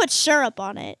 I put syrup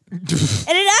on it, and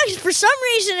it actually, for some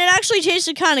reason, it actually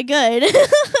tasted kind of good.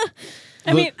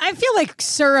 I mean, I feel like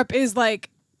syrup is like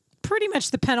pretty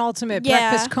much the penultimate Yeah.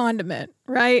 breakfast condiment,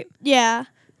 right? Yeah.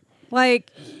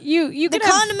 Like you The could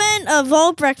have condiment of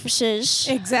all breakfasts,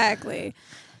 exactly.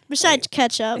 besides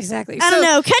ketchup. Exactly. I don't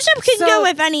So- know. Ketchup can so- go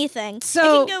with anything.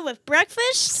 so- it can go with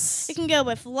breakfast. It can go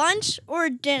with lunch or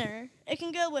dinner. It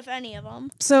can go with any of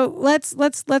them. So let's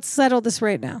settle this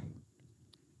right now.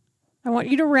 I want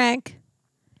you to rank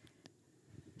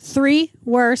 3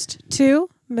 worst, 2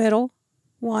 middle,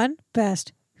 1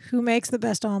 best. Who makes the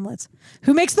best omelets?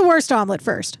 Who makes the worst omelet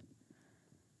first?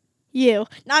 You.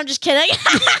 No, I'm just kidding.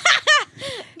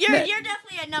 You're No.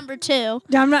 definitely at number 2.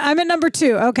 I'm at number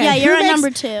 2. Okay. Yeah, you're Who at makes- number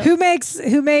 2.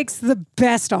 Who makes the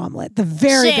best omelet? The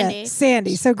very Sandy. best.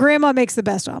 Sandy. So grandma makes the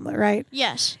best omelet, right?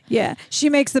 Yes. Yeah. She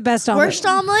makes the best omelet. Worst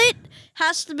omelet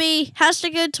has to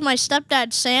go to my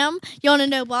stepdad Sam. You want to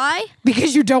know why?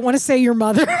 Because you don't want to say your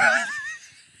mother.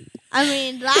 I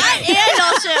mean that, and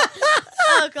also,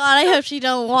 oh God, I hope she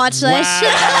don't watch this.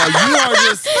 Wow, you are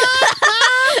just...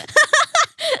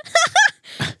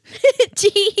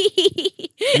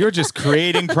 You're just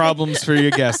creating problems for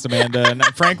your guest, Amanda. And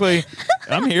frankly,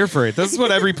 I'm here for it. This is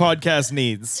what every podcast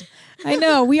needs. I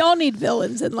know. We all need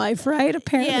villains in life, right?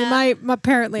 Apparently, Yeah.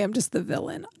 apparently I'm just the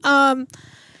villain.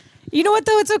 You know what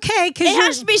though? It's okay because It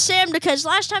has to be Sam because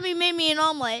last time he made me an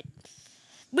omelet,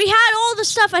 we had all the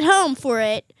stuff at home for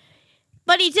it,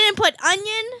 but he didn't put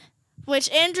onion, which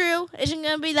Andrew isn't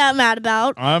going to be that mad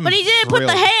about. I'm but he didn't put the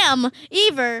thrilled. ham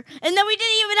either, and then we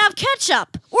didn't even have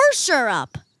ketchup or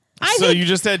syrup. So you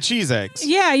just had cheese eggs.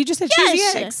 Yeah, you just had Yes.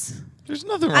 cheesy eggs. There's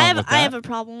nothing wrong I with that. have a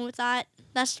problem with that.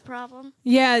 That's the problem.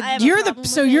 Yeah, have a you're problem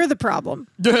with you're it. the problem.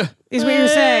 Is what you're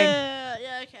saying.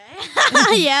 Yeah, okay.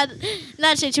 Yeah, in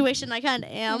that situation, I kind of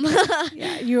am.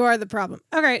 Yeah, you are the problem.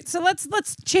 Okay, so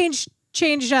let's change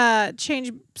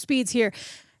speeds here.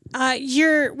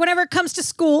 You're whenever it comes to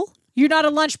school, you're not a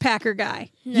lunch packer guy.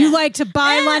 You No. like to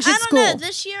buy lunch at I school. don't know.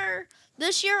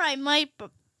 This year I might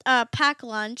pack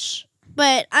lunch,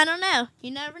 but I don't know.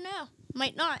 You never know.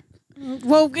 Might not.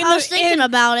 Well, I was thinking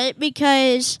about it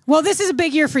because well, this is a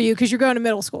big year for you because you're going to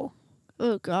middle school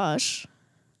oh gosh,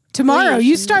 tomorrow. Please.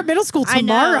 You start middle school I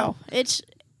tomorrow. know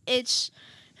it's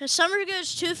summer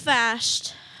goes too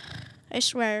fast. I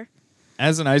swear.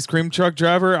 As an ice cream truck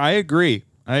driver, I agree.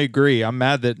 I'm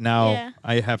mad that now Yeah.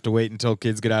 I have to wait until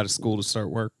kids get out of school to start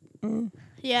work.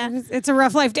 Yeah. It's a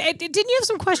rough life. Didn't you have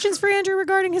some questions for Andrew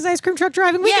regarding his ice cream truck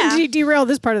driving? We Yeah. can derail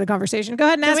this part of the conversation. Go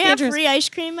ahead and Can ask we have Andrew. free ice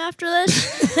cream after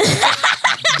this?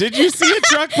 Did you see a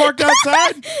truck parked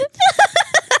outside?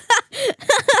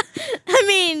 I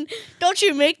mean, don't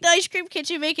you make the ice cream? Can't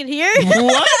you make it here?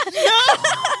 What? No.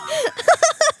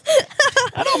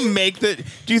 I don't make the.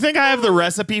 Do you think I have the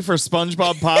recipe for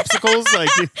SpongeBob popsicles? Like,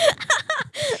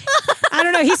 I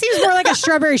don't know. He seems more like a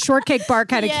strawberry shortcake bar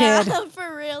kind of yeah, kid.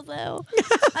 for real though.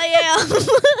 I am.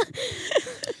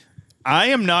 I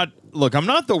am not. Look, I'm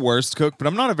not the worst cook, but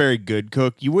I'm not a very good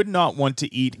cook. You would not want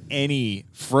to eat any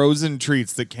frozen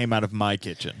treats that came out of my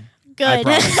kitchen. I Good.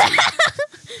 promise.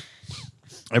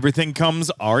 Everything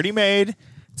comes already made.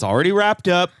 It's already wrapped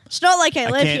up. It's not like I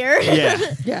live here. Yeah.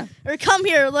 Yeah. Or come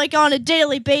here like on a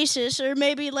daily basis, or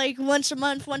maybe like once a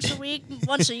month, once a week,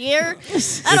 once a year.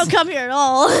 I don't come here at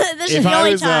all. This is the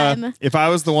only time. If I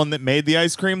was the one that made the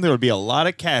ice cream, there would be a lot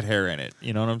of cat hair in it.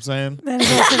 You know what I'm saying? That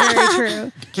is also very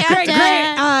true. Cat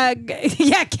dad. Great.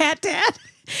 Yeah, cat dad.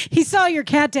 He saw your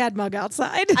cat dad mug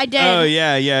outside. I did. Oh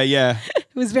yeah.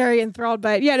 Was very enthralled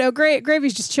by it. Yeah, no,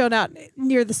 Gravy's just chilling out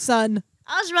near the sun.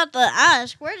 I was about to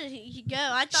ask, where did he go?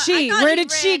 I thought Where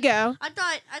did she go? I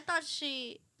thought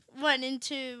she went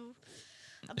into.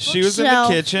 She was in the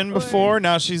kitchen before.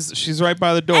 Now she's right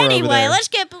by the door. Anyway, over there. let's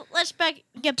get back.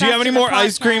 Do you have any to the more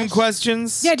ice cream podcast.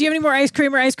 questions? Yeah, do you have any more ice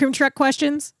cream or ice cream truck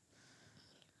questions?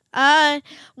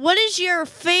 What is your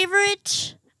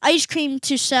favorite ice cream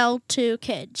to sell to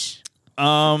kids?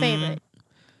 Favorite.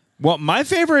 Well, my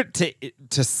favorite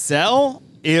to sell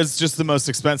is just the most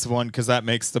expensive one because that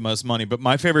makes the most money. But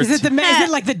my favorite Is it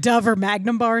like the Dove or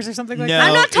Magnum bars or something like No. that?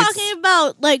 I'm not it's- talking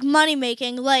about like money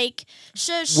making. Like,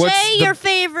 so say your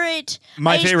favorite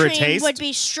My ice favorite cream taste? would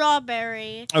be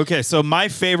strawberry. Okay, so my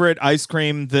favorite ice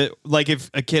cream that, like,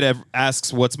 if a kid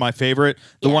asks what's my favorite,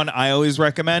 the Yeah. one I always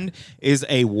recommend is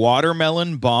a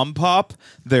watermelon bomb pop.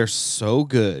 They're so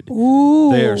good.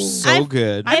 Ooh. They're so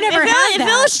good. I never had If that.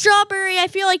 it was strawberry, I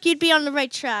feel like you'd be on the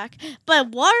right track. But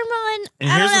watermelon,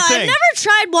 And I don't here's the know. thing. I've never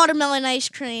tried watermelon ice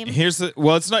cream. Here's the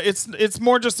it's not it's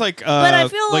more just like I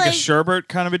feel like a like- sherbet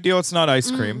kind of a deal. It's not ice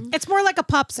cream. It's more like a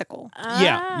popsicle.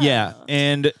 Yeah.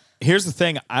 And here's the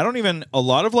thing, a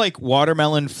lot of like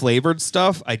watermelon flavored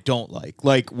stuff I don't like.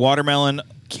 Like watermelon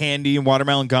candy and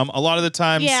watermelon gum. A lot of the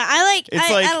times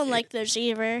I don't like those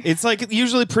either. it's like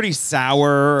usually pretty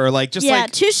sour or like just Yeah,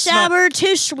 like too it's not- sour,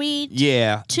 too sweet.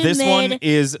 Yeah, Too this one mid,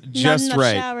 is just not enough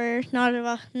right.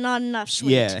 sour, not enough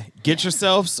sweet. Yeah, get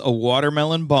yourselves a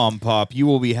watermelon bomb pop. You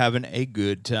will be having a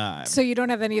good time. So you don't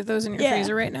have any of those in your Yeah.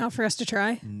 freezer right now for us to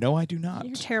try? No, I do not.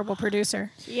 You're a terrible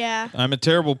producer. Yeah. I'm a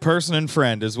terrible person and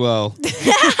friend as well.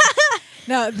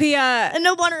 No, the And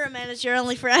no wonder a man is your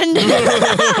only friend.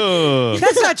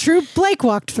 that's not true. Blake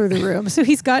walked through the room, so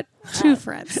he's got two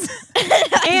friends.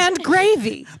 And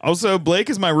Gravy. Also, Blake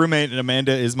is my roommate and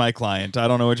Amanda is my client. I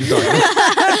don't know what you're talking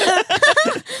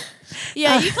about.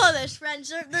 Yeah, you call those friends.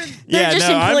 They're just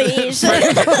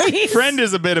employees. Friend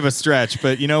is a bit of a stretch,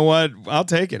 but you know what? I'll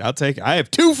take it. I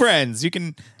have two friends. You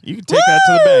can take that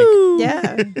to the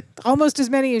bank. Yeah. Almost as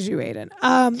many as you, Aiden.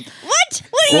 What?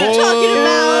 What are you talking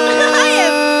about?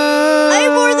 I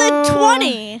have more than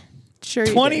 20. Sure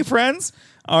you 20 do. friends?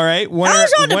 All right. I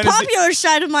was on the when is popular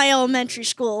side of my elementary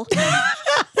school.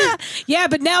 Yeah,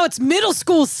 but now it's middle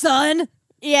school, son.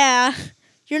 Yeah.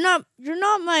 You're not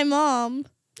my mom.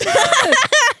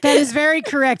 That is very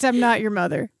correct. I'm not your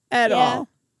mother at Yeah. all.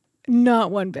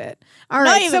 Not one bit. All Not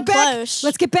right, even close.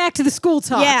 let's get back to the school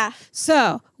talk. Yeah.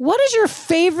 So, what is your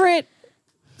favorite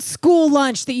school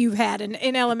lunch that you've had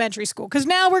in elementary school? Because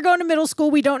now we're going to middle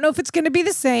school. We don't know if it's going to be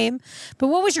the same. But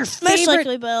what was your Most favorite?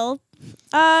 likely, Bill.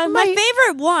 My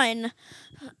favorite one.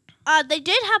 They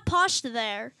did have pasta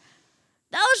there.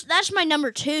 That's my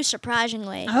number 2,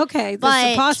 surprisingly. Okay, the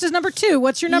But pasta's number 2.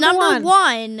 What's your number 1? Number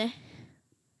 1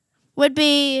 would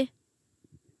be.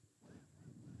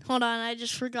 Hold on, I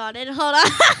just forgot it. Hold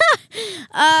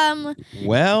on.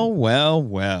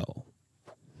 Well.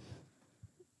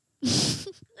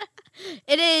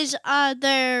 It is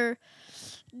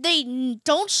they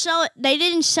don't sell it. They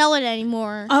didn't sell it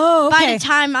anymore. Oh, okay. By the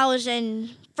time I was in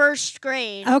 1st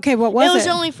grade. Okay, what was it? It was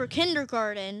only for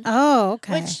kindergarten, Oh,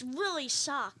 okay. which really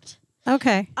sucked.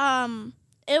 Okay.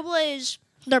 It was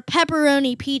their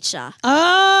pepperoni pizza.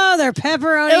 Oh, their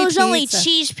pepperoni It was only pizza.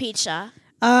 cheese pizza.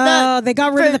 Oh, they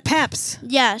got rid of for- the peps.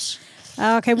 Yes.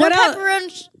 Okay, Their what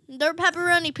else? their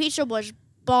pepperoni pizza was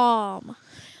bomb.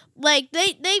 Like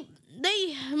they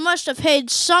must have hid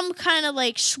some kind of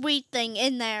like sweet thing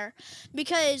in there,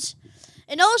 because,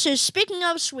 and also speaking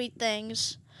of sweet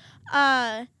things,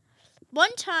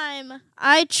 one time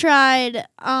I tried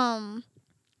I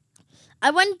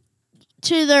went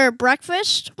to their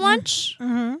breakfast once.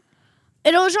 Mm-hmm.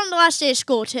 And it was on the last day of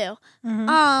school too.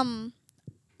 Mm-hmm.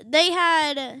 They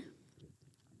had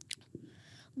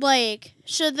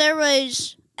so there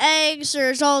was eggs,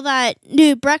 there's all that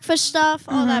new breakfast stuff,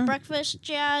 all that breakfast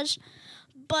jazz.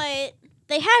 But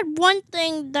they had one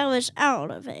thing that was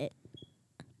out of it.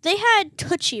 They had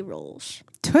Tootsie Rolls.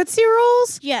 Tootsie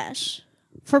Rolls Yes.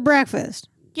 for breakfast.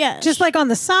 Yes. Just like on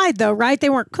the side, though, right? They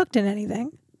weren't cooked in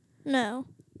anything. No.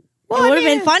 Well, it would I have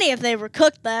mean, been funny if they were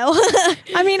cooked, though.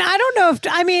 I mean, I don't know if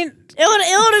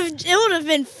it would have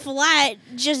been flat,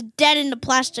 just dead in the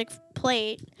plastic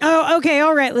plate. Oh, okay,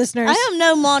 all right, listeners. I hope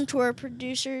no Montour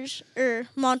producers or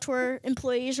Montour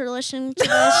employees are listening to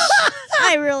this.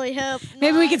 I really hope.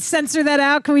 Maybe we not. could censor that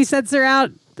out. Can we censor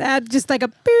out that just like a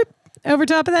boop over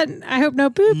top of that? I hope no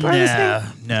boop are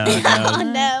listening. No. Oh,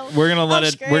 no. We're gonna let I'm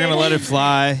it. We're gonna let it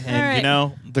fly, and All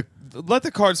right. let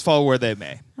the cards fall where they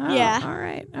may. Oh, Yeah.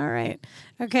 All right.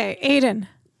 Okay, Aiden.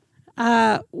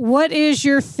 What is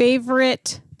your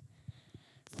favorite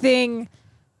thing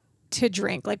to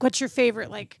drink? Like, what's your favorite,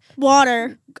 like,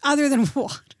 Water. other than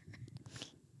water?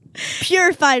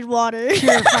 Purified water.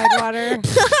 Purified water.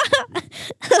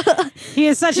 He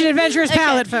has such an adventurous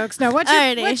palate, folks. No, what's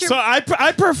Alrighty. your So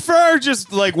I prefer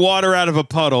just like water out of a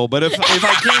puddle, but if I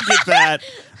can't get that,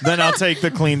 then I'll take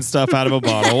the clean stuff out of a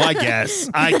bottle. I guess.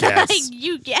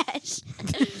 You guess.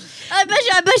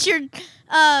 I bet your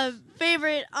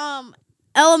favorite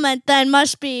element then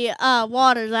must be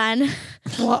water then.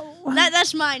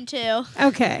 That's mine too.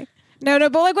 Okay. No,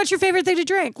 but like, what's your favorite thing to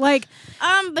drink? Like,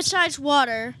 Besides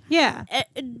water, yeah.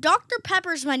 Dr.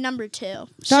 Pepper's my number 2.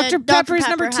 Dr. Pepper's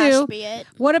number Has 2. to be it.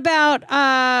 What about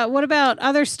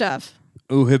other stuff?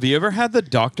 Ooh, have you ever had the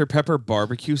Dr. Pepper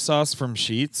barbecue sauce from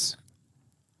Sheetz?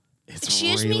 It's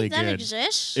Excuse really me, that good.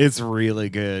 exists? It's really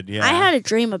good. Yeah. I had a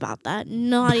dream about that.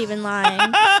 Not even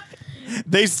lying.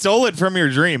 They stole it from your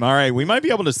dream. All right, we might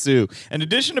be able to sue. In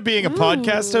addition to being a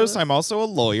podcast host, I'm also a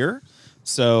lawyer.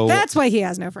 So That's why he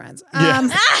has no friends. Yeah.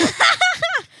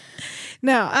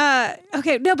 No.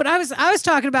 Okay. No, but I was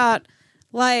talking about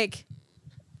like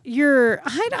your.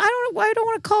 I don't know. I don't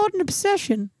want to call it an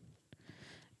obsession.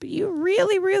 But you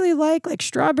really, really like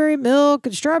strawberry milk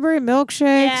and strawberry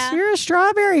milkshakes. Yeah. You're a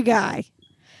strawberry guy.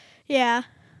 Yeah.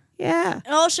 Yeah.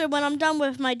 And also, when I'm done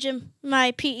with my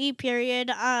PE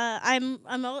period,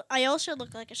 I also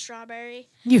look like a strawberry.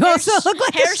 You also look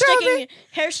like a strawberry.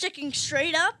 Hair sticking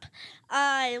straight up.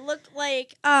 I look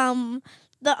like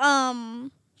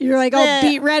You're like all the-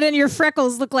 beet red, and your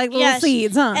freckles look like little yes.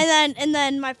 seeds, huh? And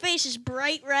then my face is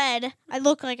bright red. I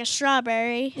look like a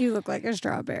strawberry. You look like a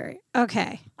strawberry.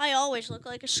 Okay. I always look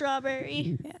like a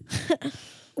strawberry.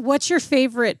 What's your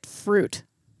favorite fruit?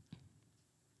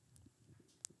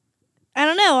 I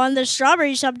don't know. On the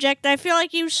strawberry subject, I feel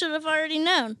like you should have already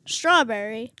known.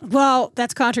 Strawberry. Well,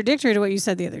 that's contradictory to what you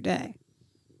said the other day.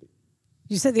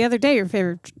 You said the other day your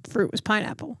favorite fruit was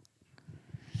pineapple.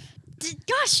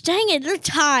 Gosh dang it, they're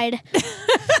tied.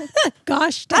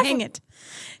 Gosh dang it.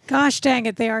 Gosh dang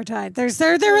it, they are tied. They're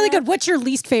really good. What's your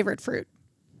least favorite fruit?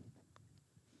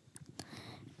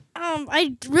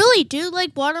 I really do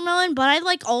like watermelon, but I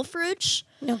like all fruits.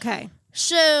 Okay.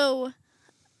 So,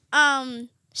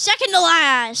 second to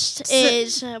last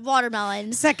is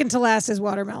watermelon. Second to last is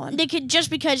watermelon.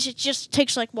 Just because it just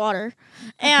tastes like water.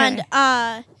 And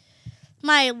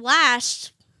my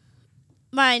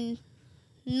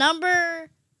number.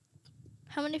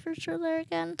 How many fruits are there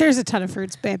again? There's a ton of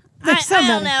fruits, babe. I There's so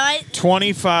don't many. know.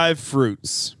 25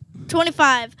 fruits.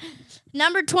 25.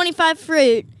 Number 25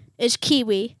 fruit is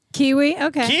kiwi. Kiwi?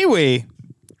 Okay. Kiwi.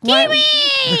 Kiwi!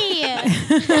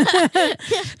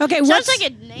 Okay, Sounds what's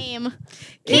like a name.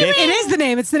 it is the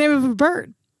name. It's the name of a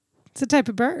bird. It's a type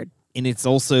of bird. And it's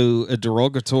also a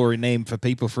derogatory name for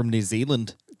people from New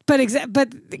Zealand. But New hey,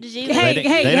 Zealand.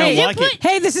 hey, They don't like it.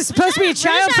 hey, this is supposed to be a Is that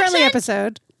a British child-friendly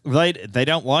accent? episode. They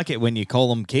don't like it when you call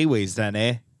them Kiwis down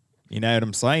there. You know what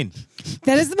I'm saying?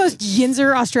 That is the most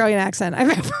Yinzer Australian accent I've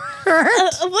ever heard.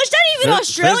 Was that even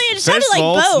Australian? It sounded First like of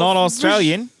all, both. it's not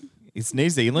Australian. It's New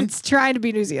Zealand. It's trying to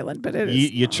be New Zealand, but it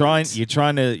is. You're trying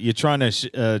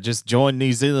to just join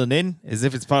New Zealand in as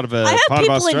if it's part of I hope part of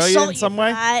people Australia insult in you some for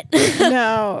way. that.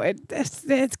 No,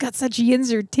 it's got such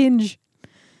Yinzer tinge.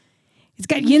 It's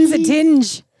got Yinzer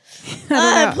tinge. I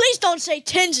don't know. Please don't say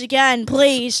tins again.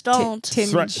 Please don't.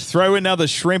 Tinge. Throw another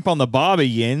shrimp on the barbie,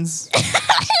 Yins.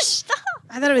 Stop.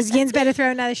 I thought it was Yins better throw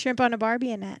another shrimp on a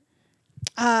Barbie and that.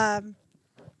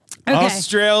 Okay.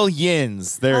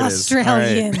 Australians. There it is. All right.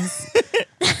 Australians.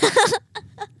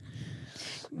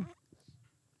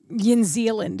 Yin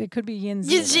Zealand. It could be Yin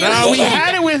Zealand. Zealand. We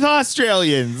had it with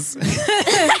Australians.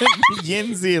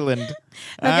 Yin Zealand.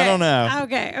 I don't know.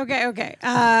 Okay.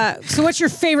 So what's your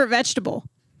favorite vegetable?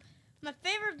 My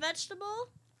favorite vegetable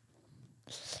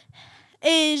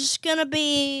is gonna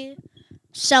be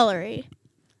celery.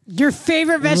 Your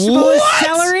favorite vegetable is What?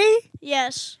 celery?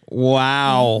 Yes.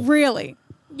 Wow. Really?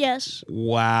 Yes.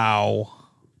 Wow.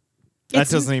 That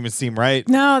doesn't even seem right.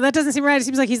 No, that doesn't seem right. It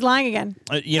seems like he's lying again.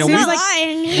 You know, Seems I'm we've, not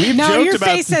lying. we've No, joked your about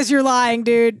face says you're lying,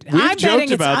 dude. We've I'm joked betting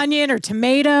it's about- onion or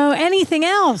tomato, anything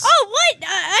else. Oh, what?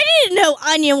 I didn't know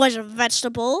onion was a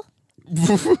vegetable.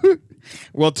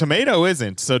 Well, tomato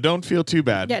isn't, so don't feel too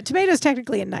bad. Yeah, tomato's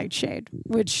technically a nightshade,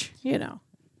 which,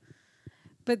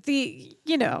 But onions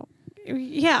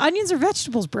are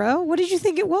vegetables, bro. What did you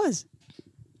think it was?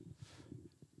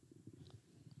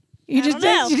 You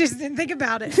just didn't think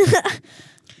about it.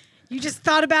 You just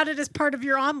thought about it as part of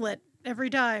your omelet every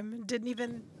time. Didn't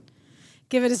even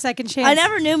give it a second chance. I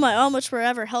never knew my omelets were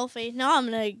ever healthy. Now I'm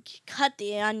going to cut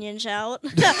the onions out.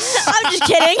 I'm just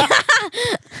kidding.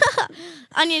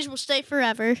 Onions will stay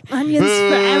forever. Onions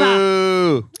forever.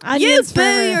 Boo! Onions You boo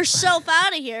forever. yourself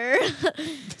out of here.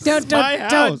 Don't do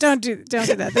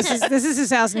that. This is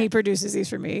his house, and he produces these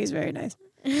for me. He's very nice.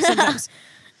 Sometimes.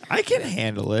 I can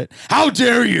handle it. How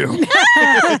dare you?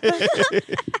 I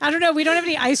don't know. We don't have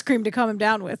any ice cream to calm him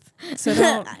down with, so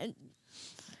don't.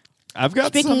 I've got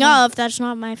Speaking of, that's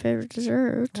not my favorite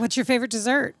dessert. What's your favorite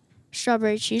dessert?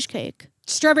 Strawberry cheesecake.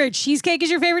 Strawberry cheesecake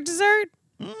is your favorite dessert?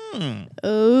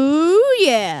 Oh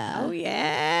yeah. Oh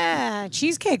yeah,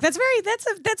 cheesecake. That's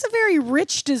a very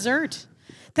rich dessert.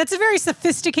 That's a very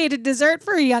sophisticated dessert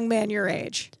for a young man your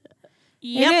age.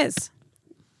 Yep. It is.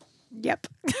 Yep.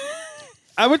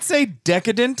 I would say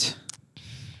decadent.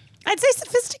 I'd say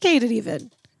sophisticated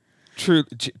even.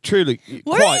 Truly.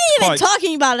 What are you even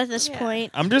talking about at this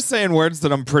point? I'm just saying words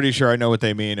that I'm pretty sure I know what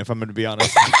they mean, if I'm going to be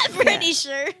honest. Pretty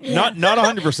sure. Not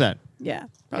 100%. Yeah.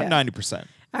 About yeah. 90%.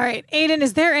 All right, Aiden,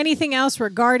 is there anything else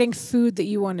regarding food that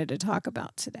you wanted to talk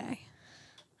about today?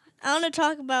 I want to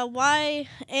talk about why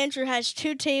Andrew has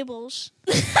 2 tables.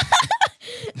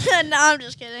 No, I'm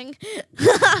just kidding.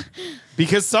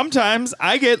 Because sometimes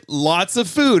I get lots of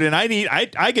food and I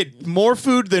get more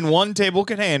food than one table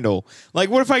can handle.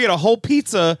 Like, what if I get a whole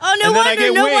pizza Oh, and then I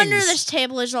get no wings? wonder this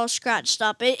table is all scratched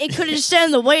up. It couldn't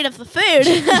stand the weight of the food.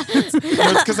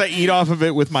 It's because I eat off of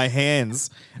it with my hands.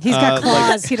 He's got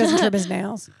claws. He doesn't trim his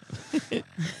nails.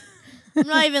 I'm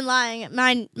not even lying.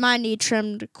 Mine need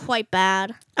trimmed quite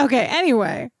bad. Okay,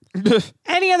 anyway.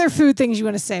 Any other food things you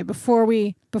want to say before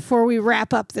we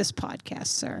wrap up this podcast,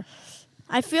 sir?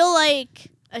 I feel like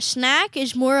a snack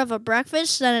is more of a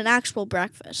breakfast than an actual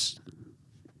breakfast.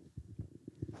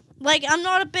 Like, I'm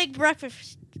not a big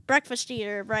breakfast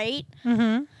eater, right?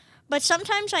 Mm-hmm. But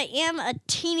sometimes I am a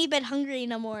teeny bit hungry in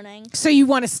the morning. So you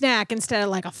want a snack instead of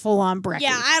like a full-on breakfast?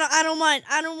 Yeah, I don't want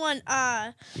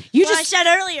You I said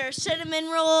earlier, cinnamon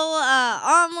roll,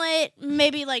 omelet,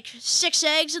 maybe like 6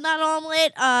 eggs in that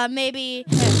omelet, maybe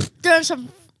throw some.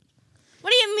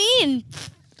 What do you mean?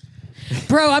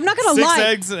 Bro, I'm not gonna 6 lie.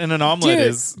 eggs in an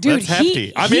omelet Dude, that's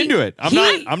hefty. I'm into it.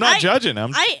 I'm not judging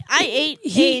him. I ate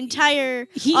an entire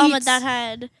omelet that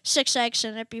had 6 eggs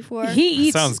in it before.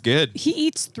 Sounds good. He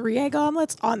eats 3 egg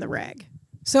omelets on the reg.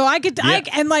 So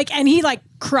and he like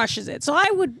crushes it. So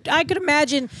I could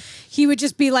imagine he would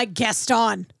just be like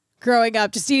Gaston growing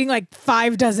up, just eating like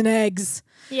 5 dozen eggs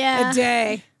a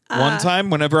day. One time,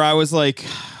 whenever I was like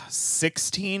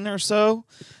 16 or so,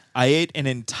 I ate an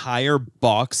entire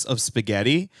box of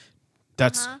spaghetti.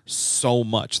 That's so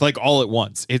much, like all at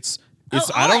once. It's I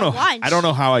don't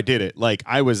know how I did it. Like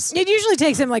It usually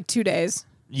takes him like 2 days.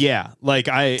 Yeah, like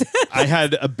I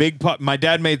had a big pot. My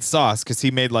dad made sauce because he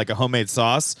made like a homemade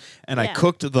sauce, and I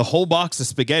cooked the whole box of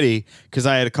spaghetti because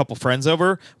I had a couple friends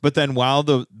over. But then while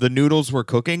the noodles were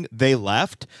cooking, they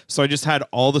left, so I just had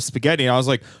all the spaghetti. And I was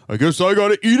like, I guess I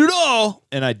gotta eat it all,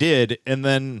 and I did. And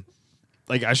then,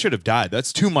 like, I should have died.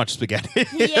 That's too much spaghetti.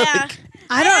 Yeah.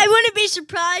 Like, I wouldn't be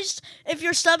surprised if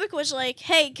your stomach was like,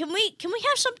 "Hey, can we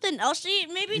have something else to eat?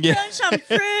 Maybe throw in some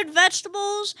fruit,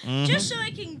 vegetables, just so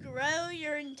I can grow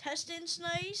your intestines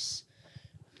nice."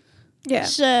 Yeah.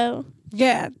 So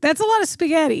yeah, that's a lot of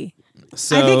spaghetti.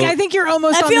 so I think you're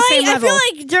almost on the same level. I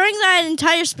feel like during that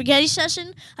entire spaghetti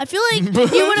session, I feel like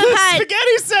you would have had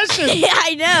spaghetti session. Yeah,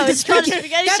 I know. It's called a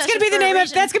spaghetti That's session. gonna be the for a name of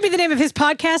reason. that's gonna be the name of his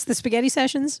podcast, the Spaghetti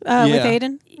Sessions with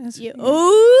Aiden. Yeah.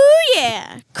 Oh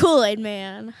yeah, Kool-Aid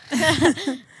Man.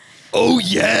 Oh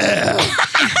yeah.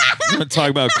 I'm gonna talk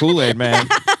about Kool-Aid Man.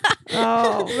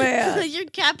 Oh man. Your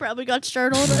cat probably got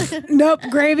startled. Nope,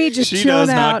 Gravy just She chilling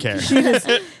does not out. care.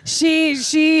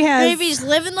 She has Gravy's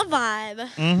living the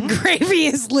vibe. Gravy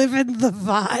is living the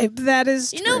vibe. That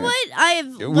is You true. know what? I've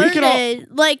learned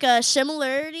like a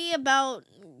similarity about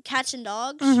cats and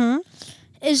dogs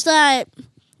is that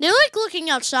they like looking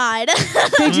outside.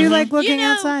 They do like looking You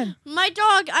know, outside.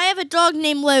 I have a dog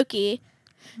named Loki,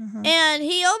 and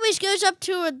he always goes up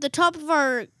to the top of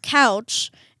our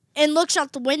couch and looks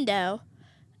out the window.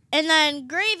 And then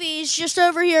Gravy's just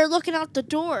over here looking out the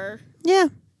door. Yeah.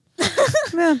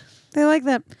 Yeah, they like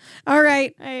that. All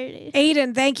right. Alrighty.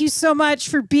 Aiden, thank you so much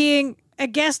for being a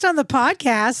guest on the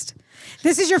podcast.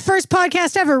 This is your first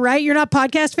podcast ever, right? You're not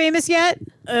podcast famous yet?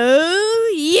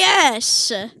 Oh,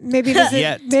 yes. Maybe this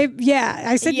Yet. yeah,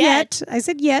 I said yet. I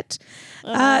said yet.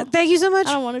 Thank you so much.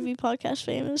 I don't want to be podcast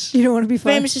famous. You don't want to be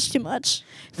Famous is too much.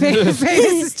 Famous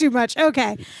is too much.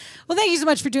 Okay. Well, thank you so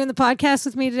much for doing the podcast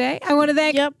with me today. I want to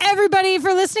thank everybody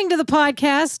for listening to the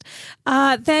podcast.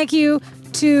 Thank you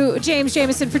to James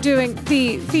Jameson for doing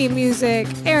the theme music,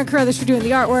 Aaron Carruthers for doing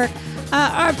the artwork,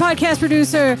 our podcast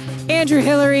producer, Andrew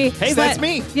Hillary. Hey, that's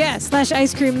me. Yeah, /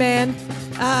 Ice Cream Man.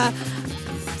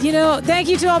 Thank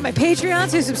you to all my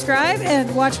Patreons who subscribe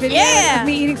and watch videos of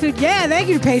me eating food. Yeah, thank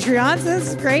you to Patreons. This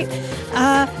is great.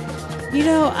 You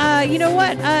know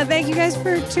what? Thank you guys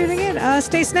for tuning in.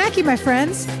 Stay snacky, my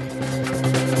friends.